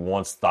as we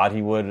once thought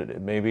he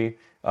would, maybe.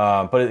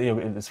 But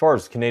as far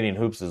as Canadian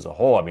hoops as a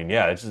whole, I mean,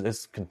 yeah,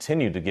 it's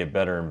continued to get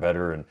better and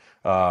better. And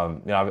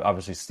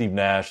obviously Steve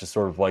Nash is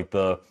sort of like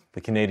the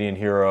Canadian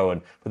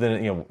hero, but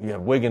then you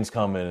have Wiggins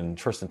coming, and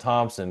Tristan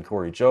Thompson,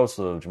 Corey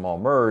Joseph, Jamal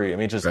Murray. I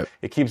mean,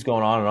 It keeps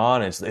going on and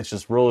on. It's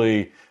just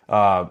really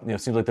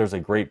it seems like there's a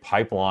great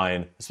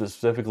pipeline,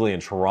 specifically in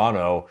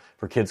Toronto,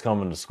 for kids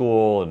coming to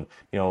school and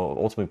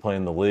ultimately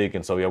playing the league.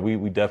 And so yeah,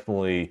 we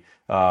definitely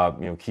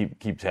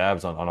keep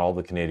tabs on all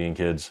the Canadian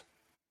kids.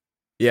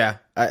 Yeah,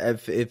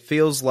 it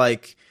feels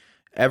like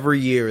every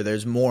year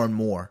there's more and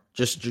more,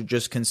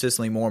 just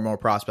consistently more and more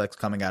prospects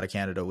coming out of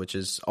Canada, which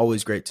is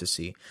always great to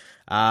see.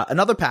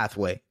 Another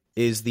pathway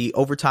is the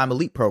Overtime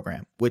Elite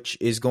program, which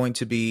is going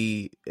to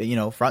be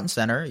front and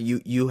center.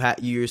 You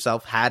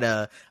yourself had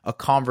a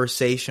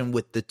conversation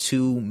with the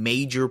two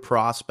major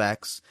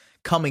prospects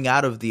coming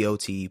out of the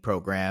OTE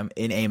program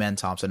in Amen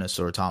Thompson and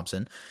Asura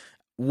Thompson.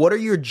 What are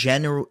your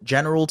general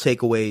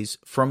takeaways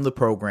from the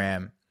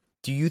program?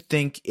 Do you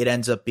think it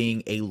ends up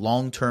being a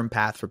long-term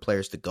path for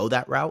players to go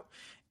that route?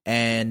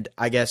 And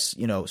I guess,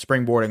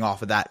 springboarding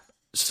off of that,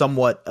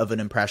 somewhat of an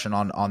impression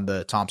on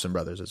the Thompson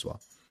brothers as well.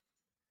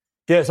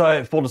 Yeah,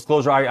 so full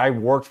disclosure, I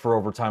worked for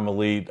Overtime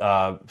Elite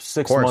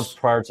 6 months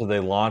prior to they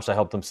launched. I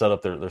helped them set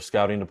up their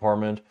scouting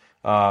department.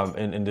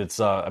 And it's,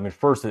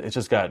 first, it's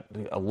just got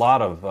a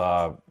lot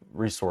of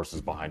resources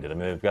behind it. I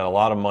mean, they've got a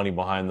lot of money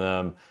behind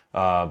them.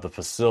 The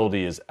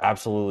facility is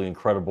absolutely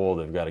incredible.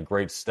 They've got a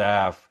great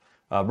staff.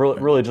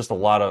 Really just a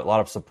lot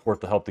of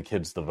support to help the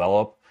kids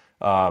develop.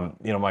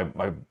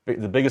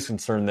 The biggest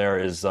concern there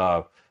is,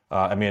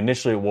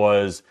 initially it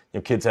was,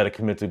 kids had to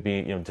commit to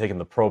being, taking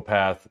the pro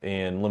path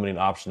and limiting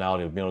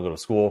optionality of being able to go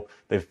to school.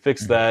 They've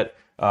fixed that,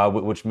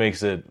 which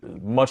makes it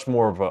much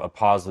more of a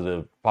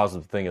positive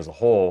thing as a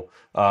whole.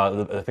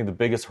 I think the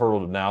biggest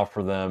hurdle now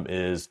for them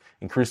is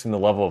increasing the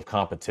level of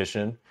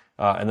competition,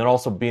 and then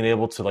also being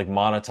able to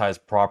monetize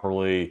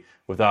properly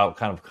without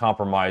kind of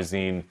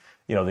compromising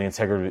the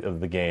integrity of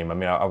the game. I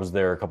mean, I was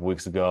there a couple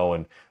weeks ago,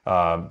 and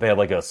they had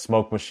a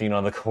smoke machine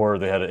on the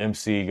court. They had an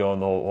MC going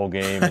the whole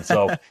game, and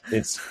so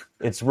it's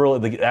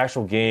really, the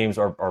actual games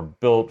are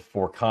built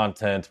for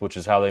content, which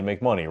is how they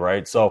make money,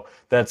 right? So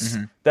that's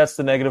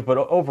the negative. But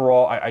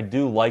overall, I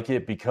do like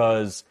it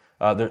because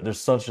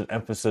there's such an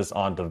emphasis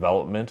on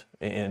development,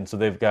 and so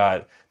they've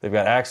got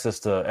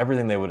access to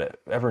everything they would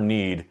ever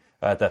need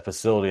at that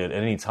facility at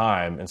any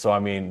time. And so, I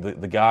mean,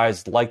 the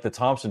guys like the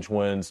Thompson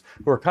twins,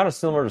 who are kind of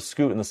similar to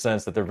Scoot in the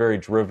sense that they're very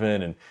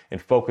driven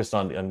and focused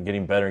on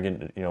getting better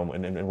and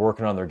getting, and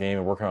working on their game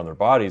and working on their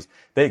bodies,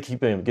 they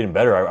keep getting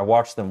better. I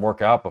watched them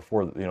work out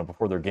before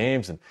their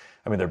games, and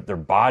I mean, their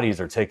bodies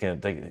are taking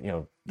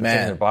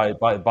their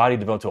body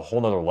developed to a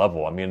whole nother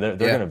level. I mean, they're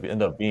going to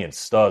end up being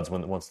studs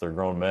once they're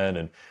grown men.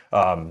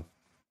 And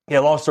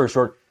long story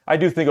short, I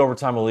do think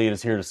Overtime Elite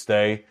is here to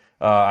stay.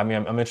 I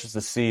mean, I'm interested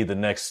to see the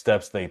next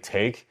steps they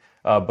take.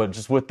 But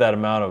just with that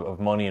amount of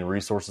money and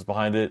resources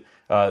behind it,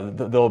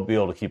 they'll be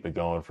able to keep it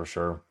going for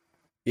sure.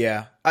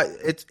 Yeah,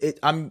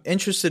 I'm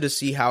interested to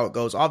see how it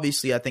goes.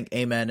 Obviously, I think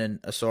Amen and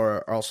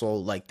Asar are also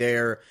like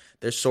they're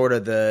sort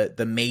of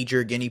the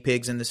major guinea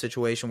pigs in the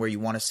situation where you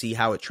want to see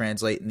how it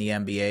translates in the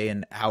NBA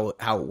and how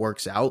it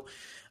works out.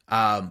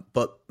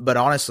 But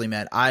honestly,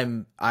 man,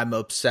 I'm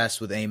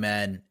obsessed with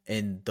Amen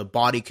and the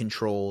body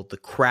control, the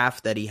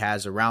craft that he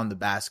has around the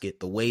basket,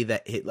 the way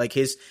that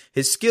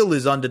his skill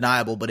is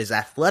undeniable, but his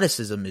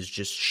athleticism is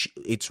just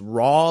it's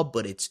raw,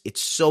 but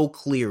it's so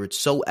clear, it's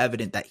so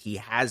evident that he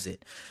has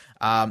it.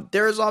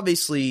 There is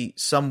obviously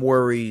some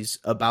worries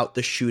about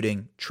the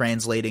shooting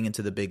translating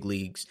into the big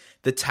leagues,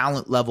 the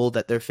talent level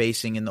that they're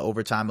facing in the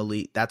Overtime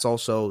Elite. That's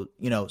also,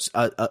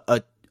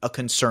 a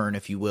concern,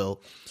 if you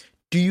will.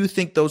 Do you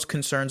think those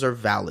concerns are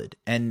valid?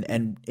 And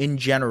in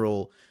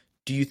general,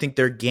 do you think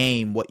their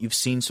game, what you've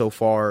seen so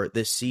far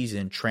this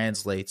season,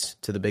 translates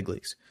to the big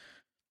leagues?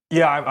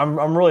 Yeah,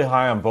 I'm really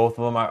high on both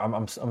of them.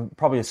 I'm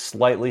probably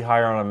slightly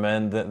higher on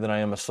Amen than I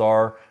am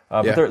Asar,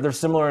 but they're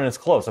similar and it's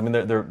close. I mean,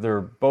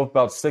 they're both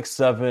about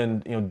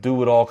 6'7",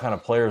 do it all kind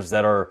of players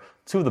that are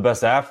two of the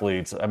best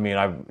athletes. I mean,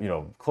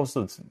 close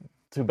to the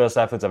two best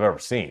athletes I've ever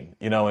seen.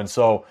 And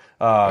so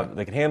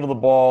they can handle the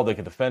ball, they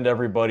can defend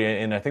everybody,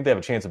 and I think they have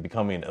a chance of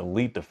becoming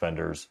elite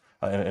defenders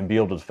and be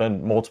able to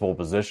defend multiple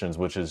positions,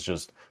 which is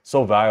just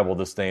so valuable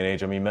this day and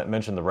age. I mean, you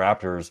mentioned the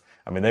Raptors.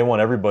 I mean, they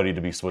want everybody to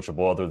be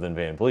switchable other than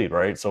Van Vliet,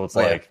 right? So it's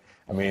I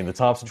mean, the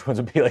Thompson twins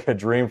would be like a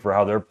dream for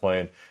how they're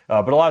playing.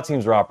 But a lot of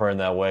teams are operating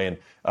that way. And,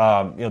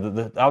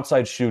 the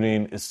outside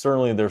shooting is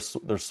certainly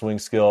their swing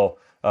skill.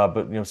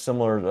 But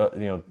similar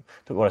to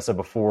what I said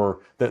before,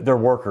 they're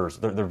workers.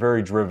 They're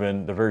very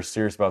driven. They're very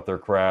serious about their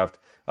craft.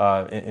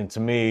 And to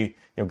me,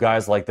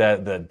 guys like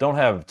that don't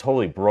have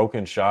totally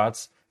broken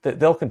shots,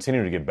 they'll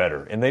continue to get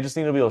better. And they just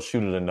need to be able to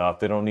shoot it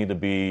enough. They don't need to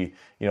be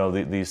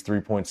these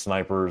 3-point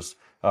snipers.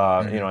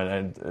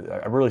 And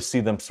I really see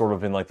them sort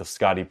of in like the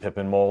Scottie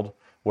Pippen mold,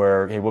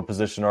 where hey, what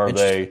position are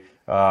they?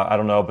 I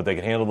don't know, but they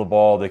can handle the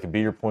ball. They can be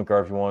your point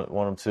guard if you want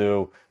them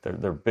to.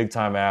 They're big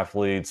time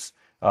athletes.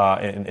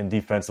 And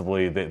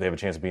defensively, they have a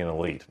chance of being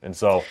elite. And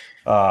so,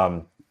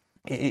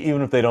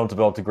 even if they don't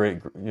develop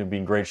to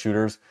being great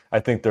shooters,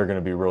 I think they're going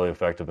to be really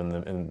effective in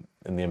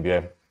the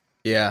NBA.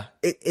 Yeah,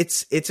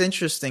 it's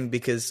interesting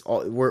because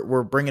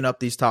we're bringing up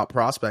these top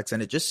prospects,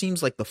 and it just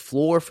seems like the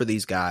floor for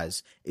these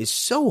guys is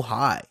so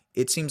high.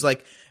 It seems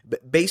like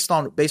based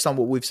on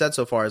what we've said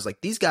so far is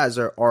like these guys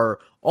are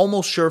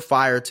almost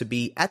surefire to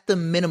be at the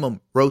minimum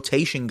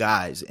rotation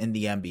guys in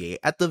the NBA,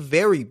 at the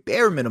very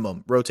bare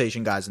minimum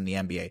rotation guys in the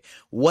NBA.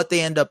 What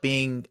they end up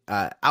being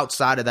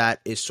outside of that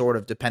is sort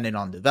of dependent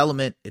on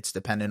development. It's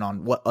dependent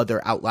on what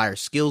other outlier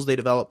skills they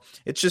develop.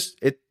 It's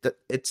just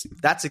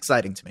that's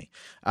exciting to me.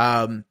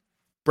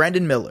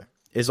 Brandon Miller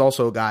is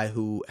also a guy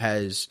who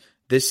has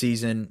this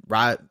season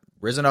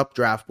risen up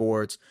draft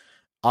boards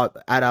at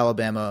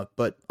Alabama,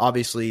 but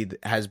obviously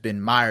has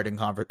been mired in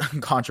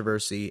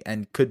controversy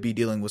and could be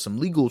dealing with some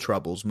legal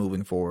troubles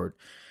moving forward.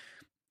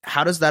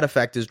 How does that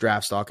affect his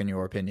draft stock, in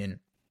your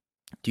opinion?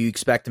 Do you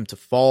expect him to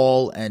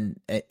fall? And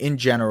in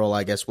general,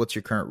 I guess, what's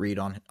your current read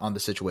on the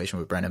situation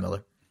with Brandon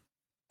Miller?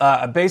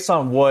 Based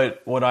on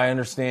what I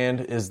understand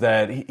is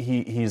that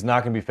he's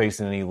not going to be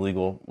facing any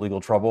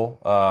legal trouble.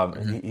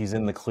 He's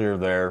in the clear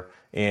there,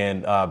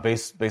 and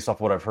based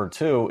off what I've heard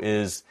too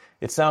is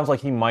it sounds like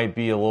he might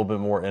be a little bit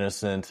more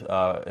innocent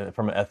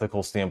from an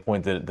ethical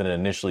standpoint than it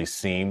initially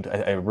seemed.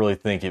 I really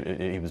think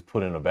he was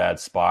put in a bad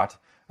spot.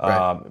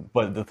 Right.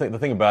 But the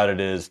thing about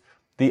it is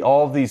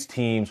all of these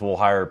teams will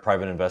hire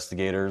private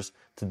investigators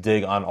to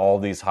dig on all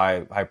these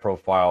high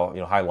profile,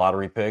 high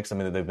lottery picks. I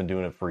mean, they've been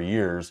doing it for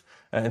years.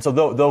 And so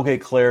they'll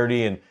get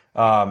clarity. And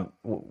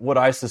what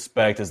I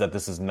suspect is that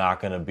this is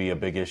not going to be a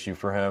big issue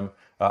for him.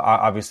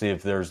 Obviously,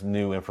 if there's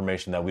new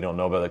information that we don't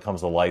know about that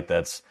comes to light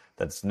that's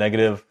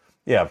negative,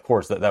 yeah, of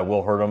course, that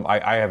will hurt him.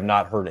 I have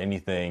not heard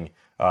anything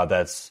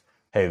that's,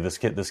 hey, this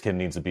kid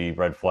needs to be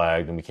red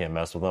flagged and we can't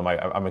mess with him.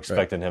 I'm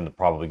expecting him to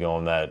probably go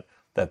in that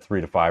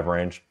 3 to 5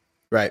 range.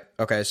 Right.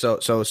 Okay. So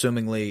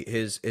assumingly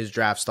his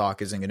draft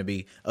stock isn't going to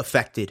be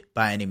affected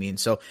by any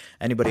means. So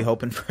anybody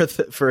hoping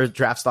for a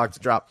draft stock to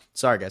drop?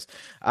 Sorry, guys.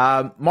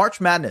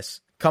 March Madness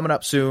coming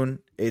up soon.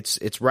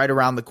 It's right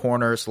around the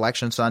corner.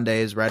 Selection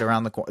Sunday is right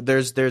around the corner.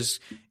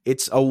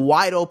 It's a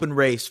wide open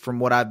race from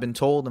what I've been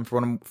told and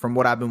from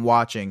what I've been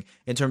watching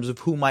in terms of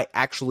who might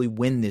actually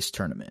win this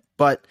tournament.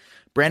 But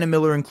Brandon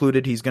Miller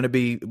included, he's going to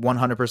be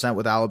 100%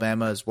 with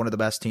Alabama as one of the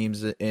best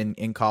teams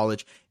in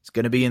college. He's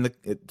going to be in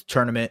the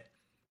tournament.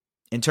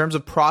 in terms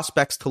of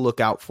prospects to look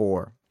out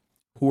for,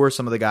 who are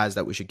some of the guys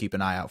that we should keep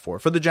an eye out for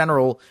the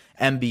general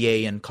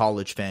NBA and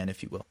college fan,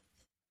 if you will?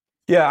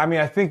 Yeah, I mean,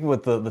 I think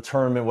with the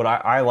tournament, what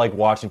I like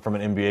watching from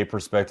an NBA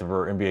perspective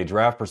or NBA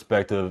draft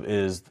perspective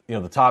is,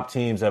 the top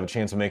teams have a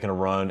chance of making a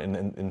run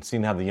and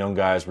seeing how the young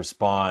guys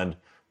respond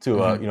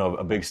to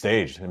a big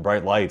stage and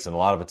bright lights and a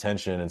lot of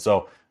attention. And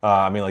so,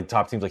 I mean, like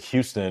top teams like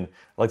Houston, I'd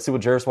like to see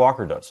what Jarris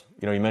Walker does.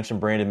 You mentioned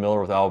Brandon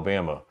Miller with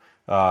Alabama,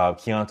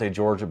 Keontae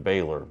George at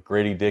Baylor,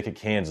 Grady Dick at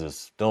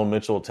Kansas, Dylan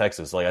Mitchell at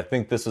Texas. Like, I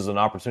think this is an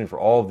opportunity for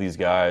all of these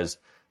guys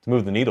to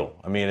move the needle.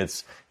 I mean,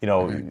 it's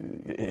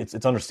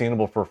it's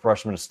understandable for a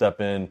freshman to step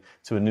in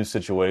to a new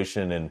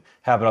situation and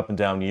have an up and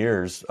down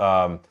years.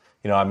 I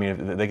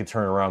mean, they could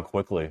turn it around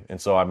quickly. And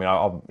so, I mean,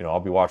 I'll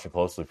be watching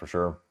closely for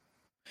sure.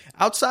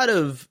 Outside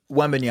of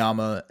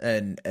Wembanyama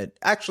and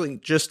actually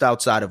just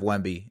outside of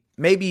Wemby,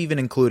 maybe even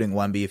including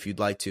Wemby if you'd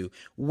like to,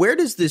 where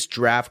does this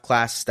draft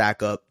class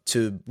stack up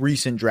to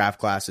recent draft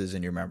classes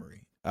in your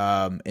memory,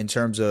 in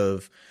terms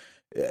of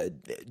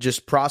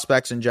just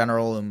prospects in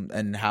general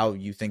and how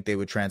you think they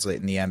would translate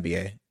in the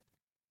NBA?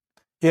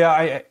 Yeah,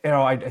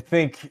 I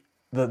think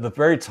the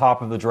very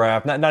top of the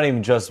draft, not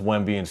even just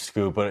Wemby and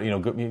Scoop, but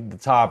the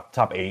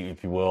top 8,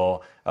 if you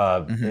will,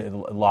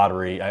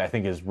 lottery, I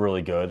think is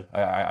really good.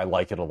 I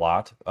like it a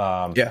lot.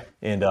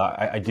 And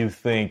I do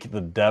think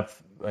the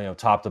depth,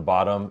 top to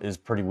bottom, is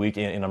pretty weak,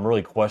 and I'm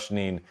really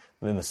questioning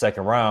in the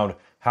second round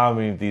how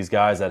many of these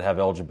guys that have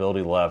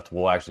eligibility left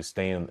will actually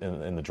stay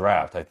in the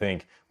draft. I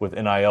think with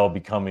NIL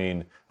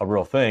becoming a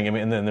real thing, I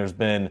mean, and then there's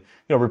been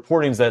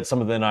reportings that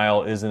some of the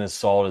NIL isn't as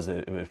solid as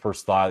it at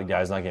first thought. The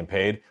guy's not getting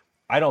paid.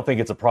 I don't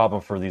think it's a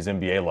problem for these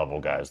NBA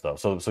level guys though.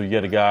 So you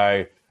get a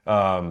guy,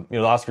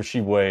 the Oscar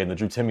Tshiebwe and the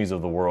Drew Timmies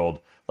of the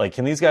world. Like,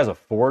 can these guys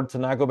afford to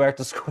not go back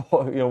to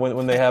school?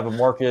 When they have a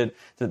market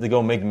to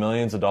go make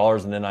millions of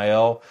dollars in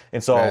NIL.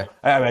 And so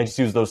I just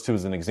use those two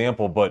as an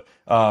example. But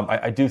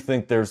I do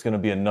think there's going to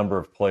be a number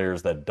of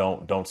players that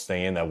don't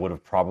stay in that would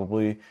have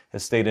probably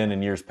has stayed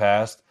in years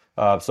past.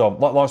 So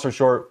long story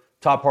short,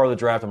 top part of the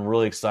draft I'm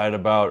really excited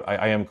about.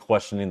 I am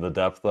questioning the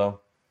depth though.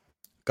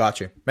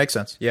 Got you. Makes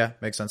sense. Yeah,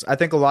 makes sense. I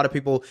think a lot of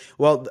people,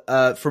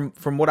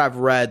 from what I've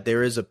read,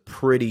 there is a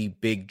pretty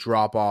big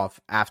drop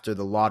off after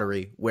the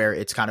lottery where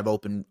it's kind of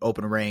open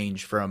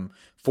range from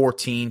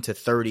 14 to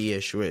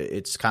 30-ish.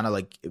 It's kind of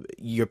like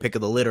your pick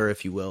of the litter,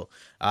 if you will.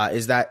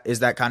 Is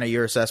that kind of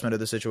your assessment of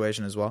the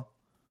situation as well?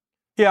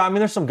 Yeah, I mean,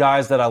 there's some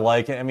guys that I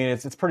like. I mean,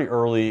 it's pretty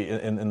early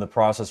in the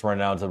process right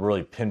now to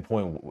really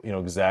pinpoint,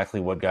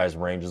 exactly what guys'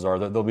 ranges are.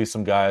 There'll be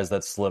some guys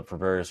that slip for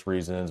various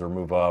reasons or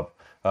move up.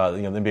 The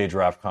NBA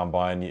draft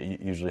combine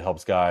usually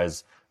helps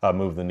guys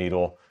move the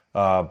needle.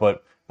 And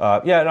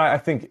I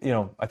think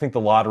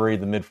the lottery,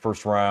 the mid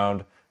first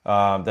round,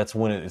 that's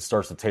when it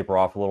starts to taper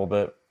off a little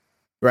bit.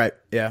 Right.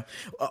 Yeah.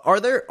 Are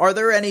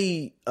there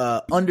any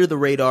under the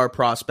radar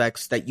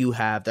prospects that you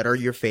have that are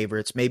your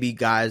favorites? Maybe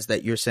guys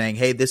that you're saying,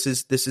 hey, this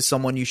is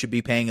someone you should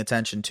be paying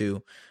attention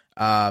to.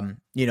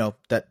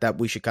 That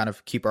we should kind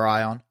of keep our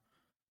eye on.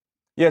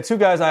 Yeah, two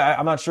guys.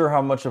 I'm not sure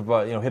how much of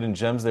hidden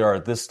gems they are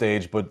at this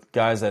stage, but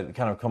guys that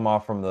kind of come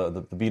off from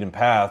the beaten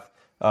path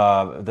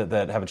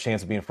that have a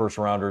chance of being first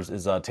rounders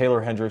is Taylor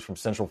Hendricks from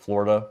Central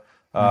Florida.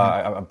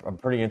 I'm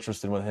pretty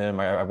interested with him.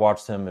 I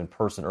watched him in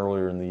person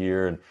earlier in the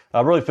year, and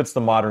really fits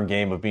the modern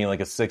game of being like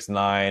a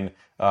 6'9",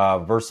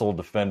 versatile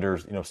defender.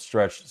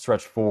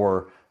 Stretch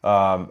four.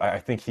 I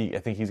think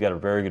he's got a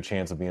very good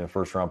chance of being a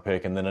first round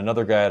pick. And then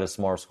another guy at a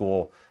smaller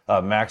school,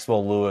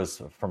 Maxwell Lewis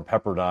from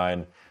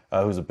Pepperdine,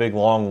 who's a big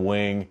long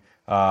wing.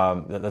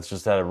 That's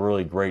just had a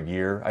really great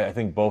year. I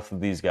think both of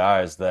these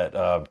guys that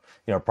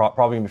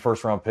probably gonna be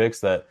first round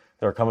picks that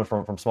are coming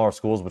from smaller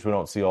schools, which we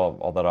don't see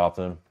all that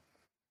often.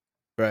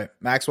 Right.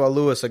 Maxwell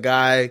Lewis, a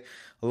guy,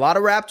 a lot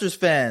of Raptors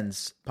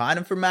fans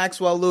pining for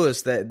Maxwell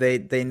Lewis. That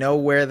they know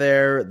where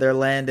they're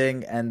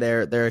landing, and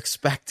they're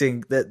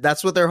expecting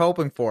that's what they're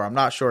hoping for. I'm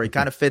not sure. He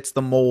kind of fits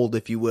the mold,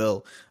 if you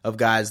will, of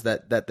guys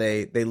that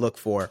they look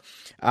for.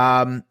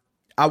 I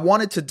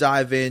wanted to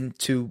dive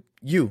into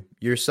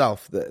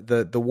yourself,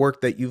 the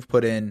work that you've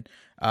put in,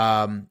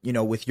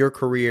 with your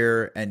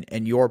career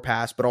and your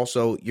past, but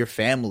also your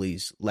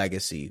family's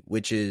legacy,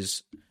 which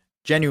is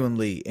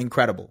genuinely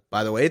incredible.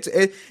 By the way,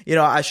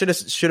 I should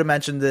have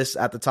mentioned this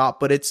at the top,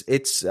 but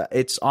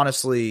it's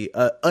honestly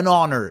an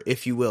honor,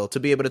 if you will, to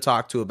be able to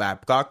talk to a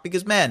Babcock,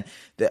 because man,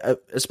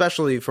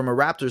 especially from a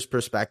Raptors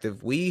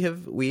perspective, we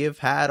have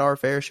had our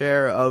fair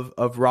share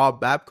of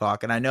Rob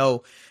Babcock, and I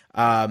know,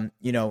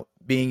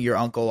 being your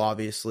uncle,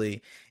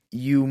 obviously,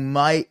 you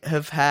might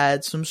have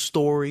had some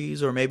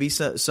stories or maybe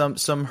some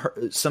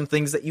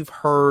things that you've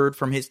heard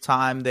from his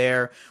time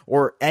there,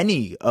 or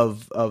any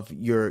of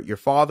your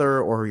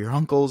father or your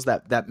uncles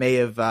that may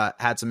have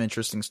had some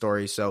interesting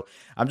stories. So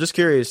I'm just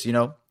curious,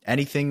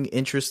 anything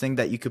interesting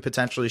that you could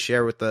potentially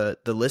share with the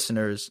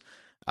listeners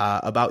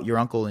about your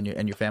uncle and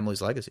your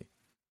family's legacy.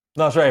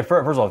 No, that's right.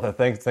 First of all,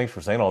 thanks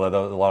for saying all that. That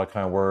was a lot of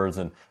kind words.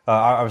 And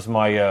obviously,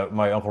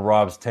 my Uncle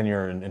Rob's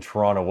tenure in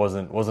Toronto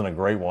wasn't a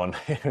great one.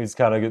 He's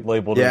kind of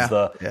labeled as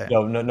the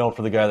known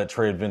for the guy that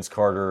traded Vince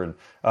Carter. And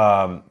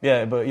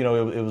but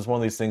it was one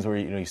of these things where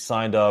he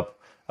signed up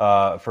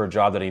for a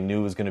job that he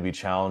knew was going to be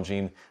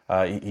challenging.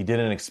 He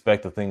didn't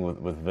expect the thing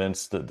with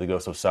Vince to go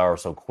so sour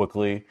so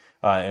quickly.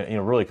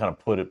 And really kind of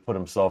put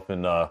himself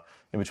in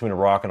between a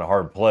rock and a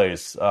hard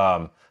place.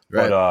 Right.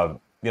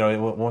 But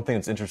one thing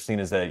that's interesting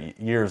is that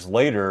years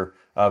later,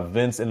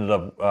 Vince ended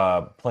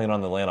up playing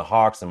on the Atlanta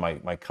Hawks, and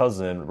my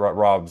cousin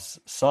Rob's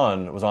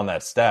son was on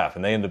that staff,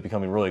 and they ended up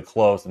becoming really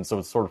close. And so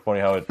it's sort of funny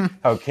how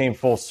it came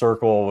full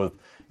circle with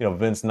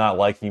Vince not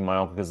liking my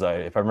uncle because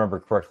if I remember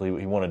correctly,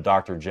 he wanted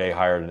Dr. J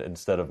hired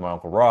instead of my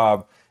Uncle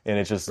Rob, and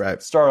it just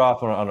started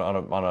off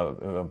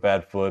on a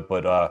bad foot.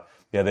 But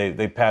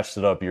they patched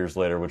it up years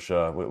later, which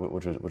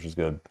is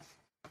good.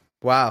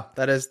 Wow,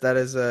 that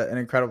is an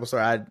incredible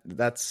story.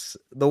 That's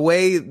the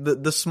way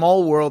the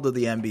small world of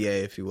the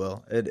NBA, if you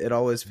will. It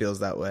always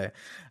feels that way.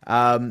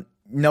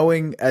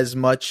 Knowing as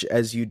much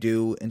as you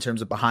do in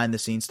terms of behind the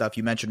scenes stuff,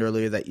 you mentioned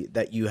earlier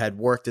that you had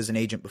worked as an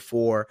agent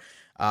before.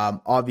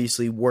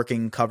 Obviously,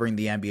 covering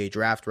the NBA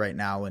draft right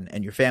now,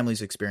 and your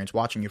family's experience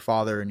watching your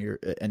father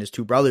and his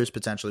two brothers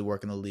potentially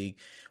work in the league.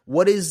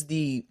 What is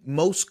the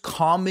most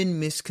common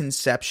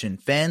misconception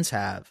fans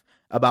have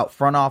about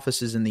front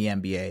offices in the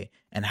NBA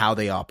and how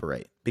they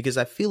operate? Because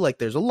I feel like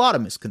there's a lot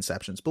of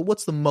misconceptions, but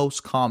what's the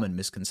most common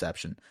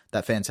misconception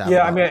that fans have?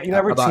 Yeah,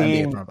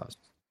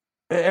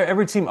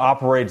 every team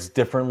operates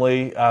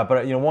differently.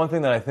 But one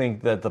thing that I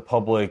think that the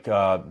public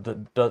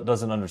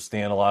doesn't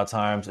understand a lot of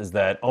times is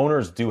that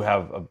owners do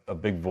have a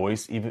big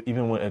voice,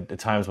 even when, at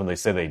times when they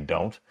say they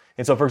don't.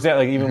 And so, for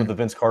example, even with the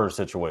Vince Carter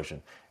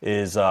situation,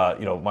 is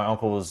my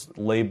uncle was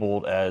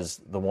labeled as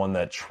the one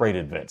that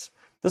traded Vince.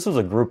 This was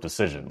a group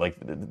decision. Like,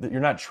 you're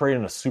not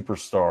trading a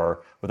superstar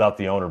without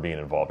the owner being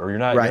involved, or you're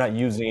not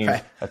using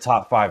a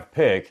top 5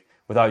 pick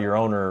without your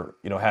owner,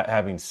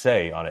 having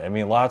say on it. I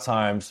mean, a lot of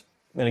times,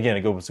 and again,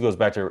 it goes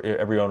back to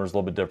every owner's a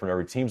little bit different,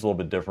 every team's a little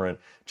bit different.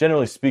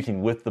 Generally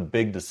speaking, with the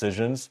big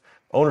decisions,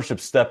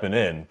 ownership's stepping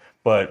in,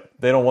 but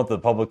they don't want the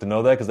public to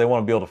know that because they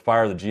want to be able to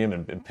fire the GM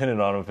and pin it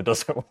on him if it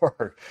doesn't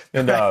work.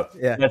 And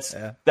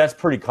that's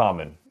pretty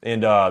common.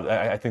 And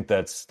I think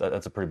that's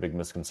a pretty big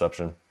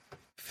misconception.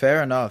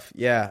 Fair enough.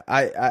 Yeah.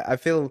 I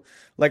feel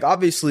like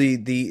obviously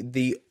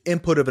the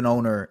input of an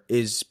owner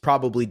is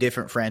probably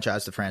different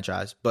franchise to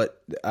franchise,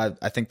 but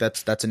I think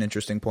that's an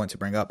interesting point to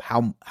bring up,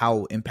 how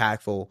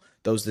impactful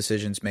those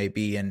decisions may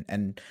be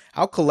and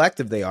how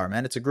collective they are,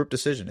 man. It's a group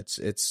decision.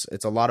 It's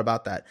a lot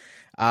about that.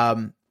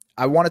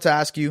 I wanted to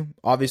ask you,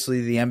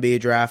 obviously the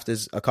NBA draft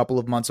is a couple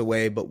of months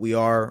away, but we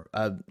are,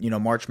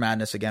 March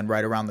Madness again,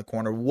 right around the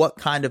corner. What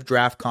kind of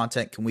draft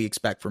content can we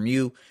expect from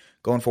you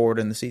going forward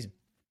in the season?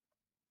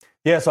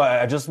 Yeah, so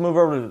I just moved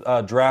over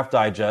to Draft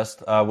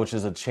Digest, which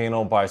is a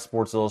channel by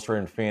Sports Illustrated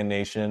and Fan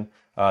Nation.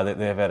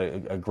 They have had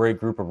a great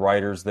group of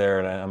writers there,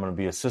 and I'm going to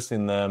be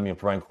assisting them,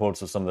 providing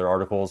quotes of some of their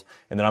articles.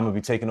 And then I'm going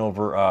to be taking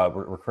over,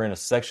 we're creating a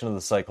section of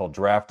the site called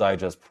Draft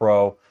Digest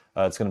Pro.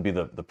 It's going to be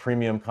the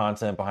premium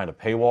content behind a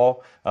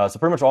paywall. So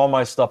pretty much all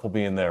my stuff will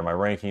be in there, my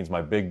rankings,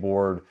 my big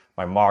board,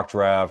 my mock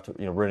draft,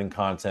 written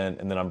content.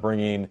 And then I'm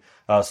bringing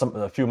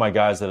a few of my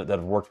guys that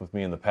have worked with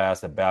me in the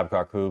past at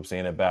Babcock Hoops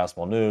and at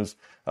Basketball News,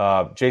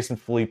 Jason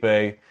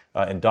Felipe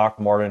and Doc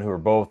Martin, who are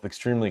both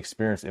extremely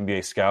experienced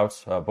NBA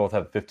scouts. Both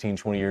have 15,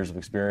 20 years of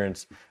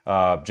experience.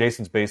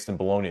 Jason's based in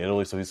Bologna,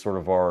 Italy, so he's sort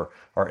of our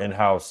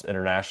in-house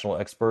international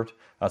expert.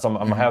 So I'm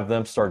going to have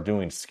them start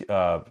doing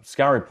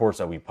scouting reports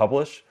that we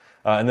publish.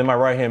 And then my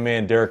right-hand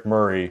man, Derek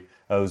Murray,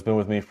 who's been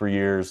with me for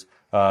years,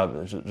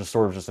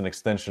 just an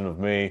extension of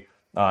me.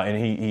 And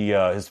he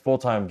his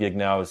full-time gig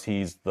now is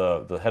he's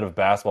the head of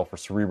basketball for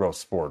Cerebro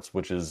Sports,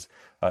 which is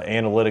an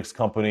analytics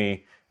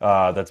company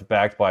that's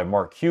backed by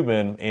Mark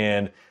Cuban.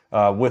 And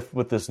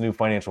with this new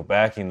financial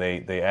backing,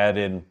 they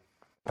added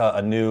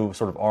a new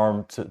sort of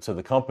arm to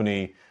the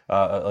company,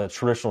 a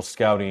traditional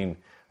scouting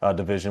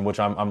division, which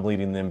I'm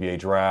leading the NBA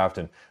draft.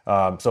 And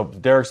so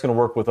Derek's going to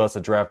work with us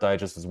at Draft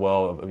Digest as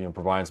well,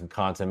 providing some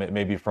content,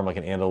 maybe from like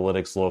an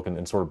analytics look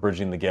and sort of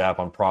bridging the gap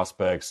on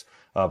prospects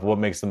of what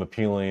makes them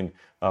appealing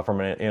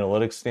from an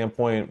analytics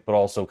standpoint, but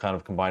also kind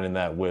of combining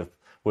that with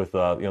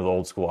the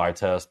old school eye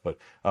test. But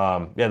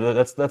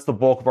that's the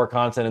bulk of our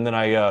content. And then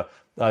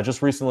I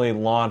just recently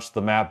launched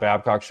the Matt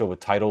Babcock Show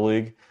with Title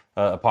League,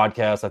 a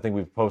podcast. I think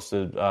we've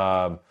posted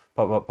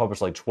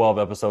published like 12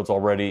 episodes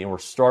already, and we're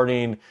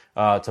starting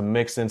to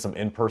mix in some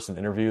in-person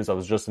interviews. I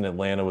was just in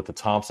Atlanta with the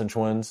Thompson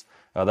twins.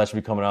 That should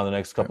be coming out in the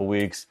next couple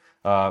weeks.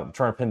 Trying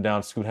to pin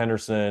down Scoot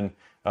Henderson,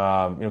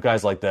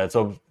 guys like that.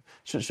 So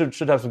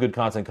should have some good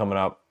content coming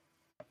out.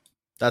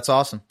 That's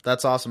awesome.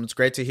 That's awesome. It's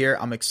great to hear.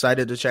 I'm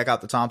excited to check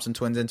out the Thompson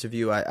Twins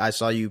interview. I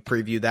saw you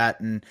preview that,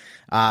 and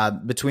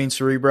between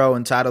Cerebro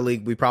and Title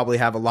League, we probably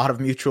have a lot of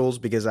mutuals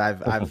because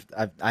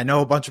I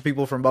know a bunch of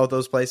people from both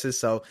those places.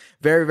 So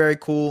very, very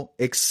cool.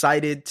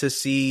 Excited to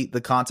see the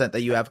content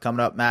that you have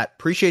coming up, Matt.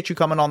 Appreciate you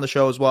coming on the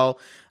show as well.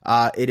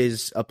 It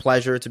is a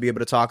pleasure to be able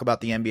to talk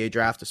about the NBA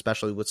draft,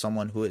 especially with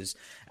someone who is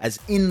as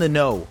in the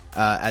know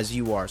as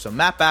you are. So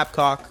Matt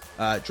Babcock,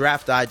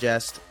 Draft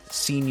Digest,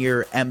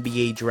 senior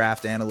NBA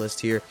draft analyst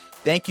here.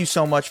 Thank you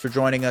so much for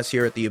joining us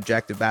here at the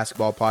Objective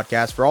Basketball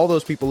Podcast. For all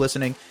those people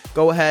listening,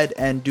 go ahead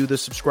and do the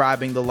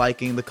subscribing, the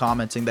liking, the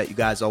commenting that you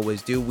guys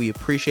always do. We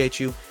appreciate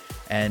you,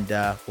 and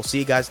we'll see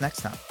you guys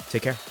next time.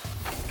 Take care.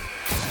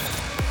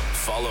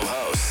 Follow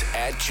hosts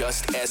at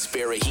Just S.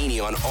 Barahini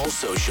on all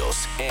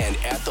socials and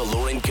at The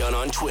Lauren Gunn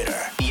on Twitter.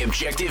 The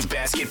Objective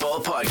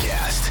Basketball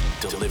Podcast,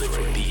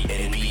 delivering the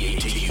NBA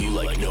to you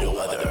like no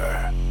other.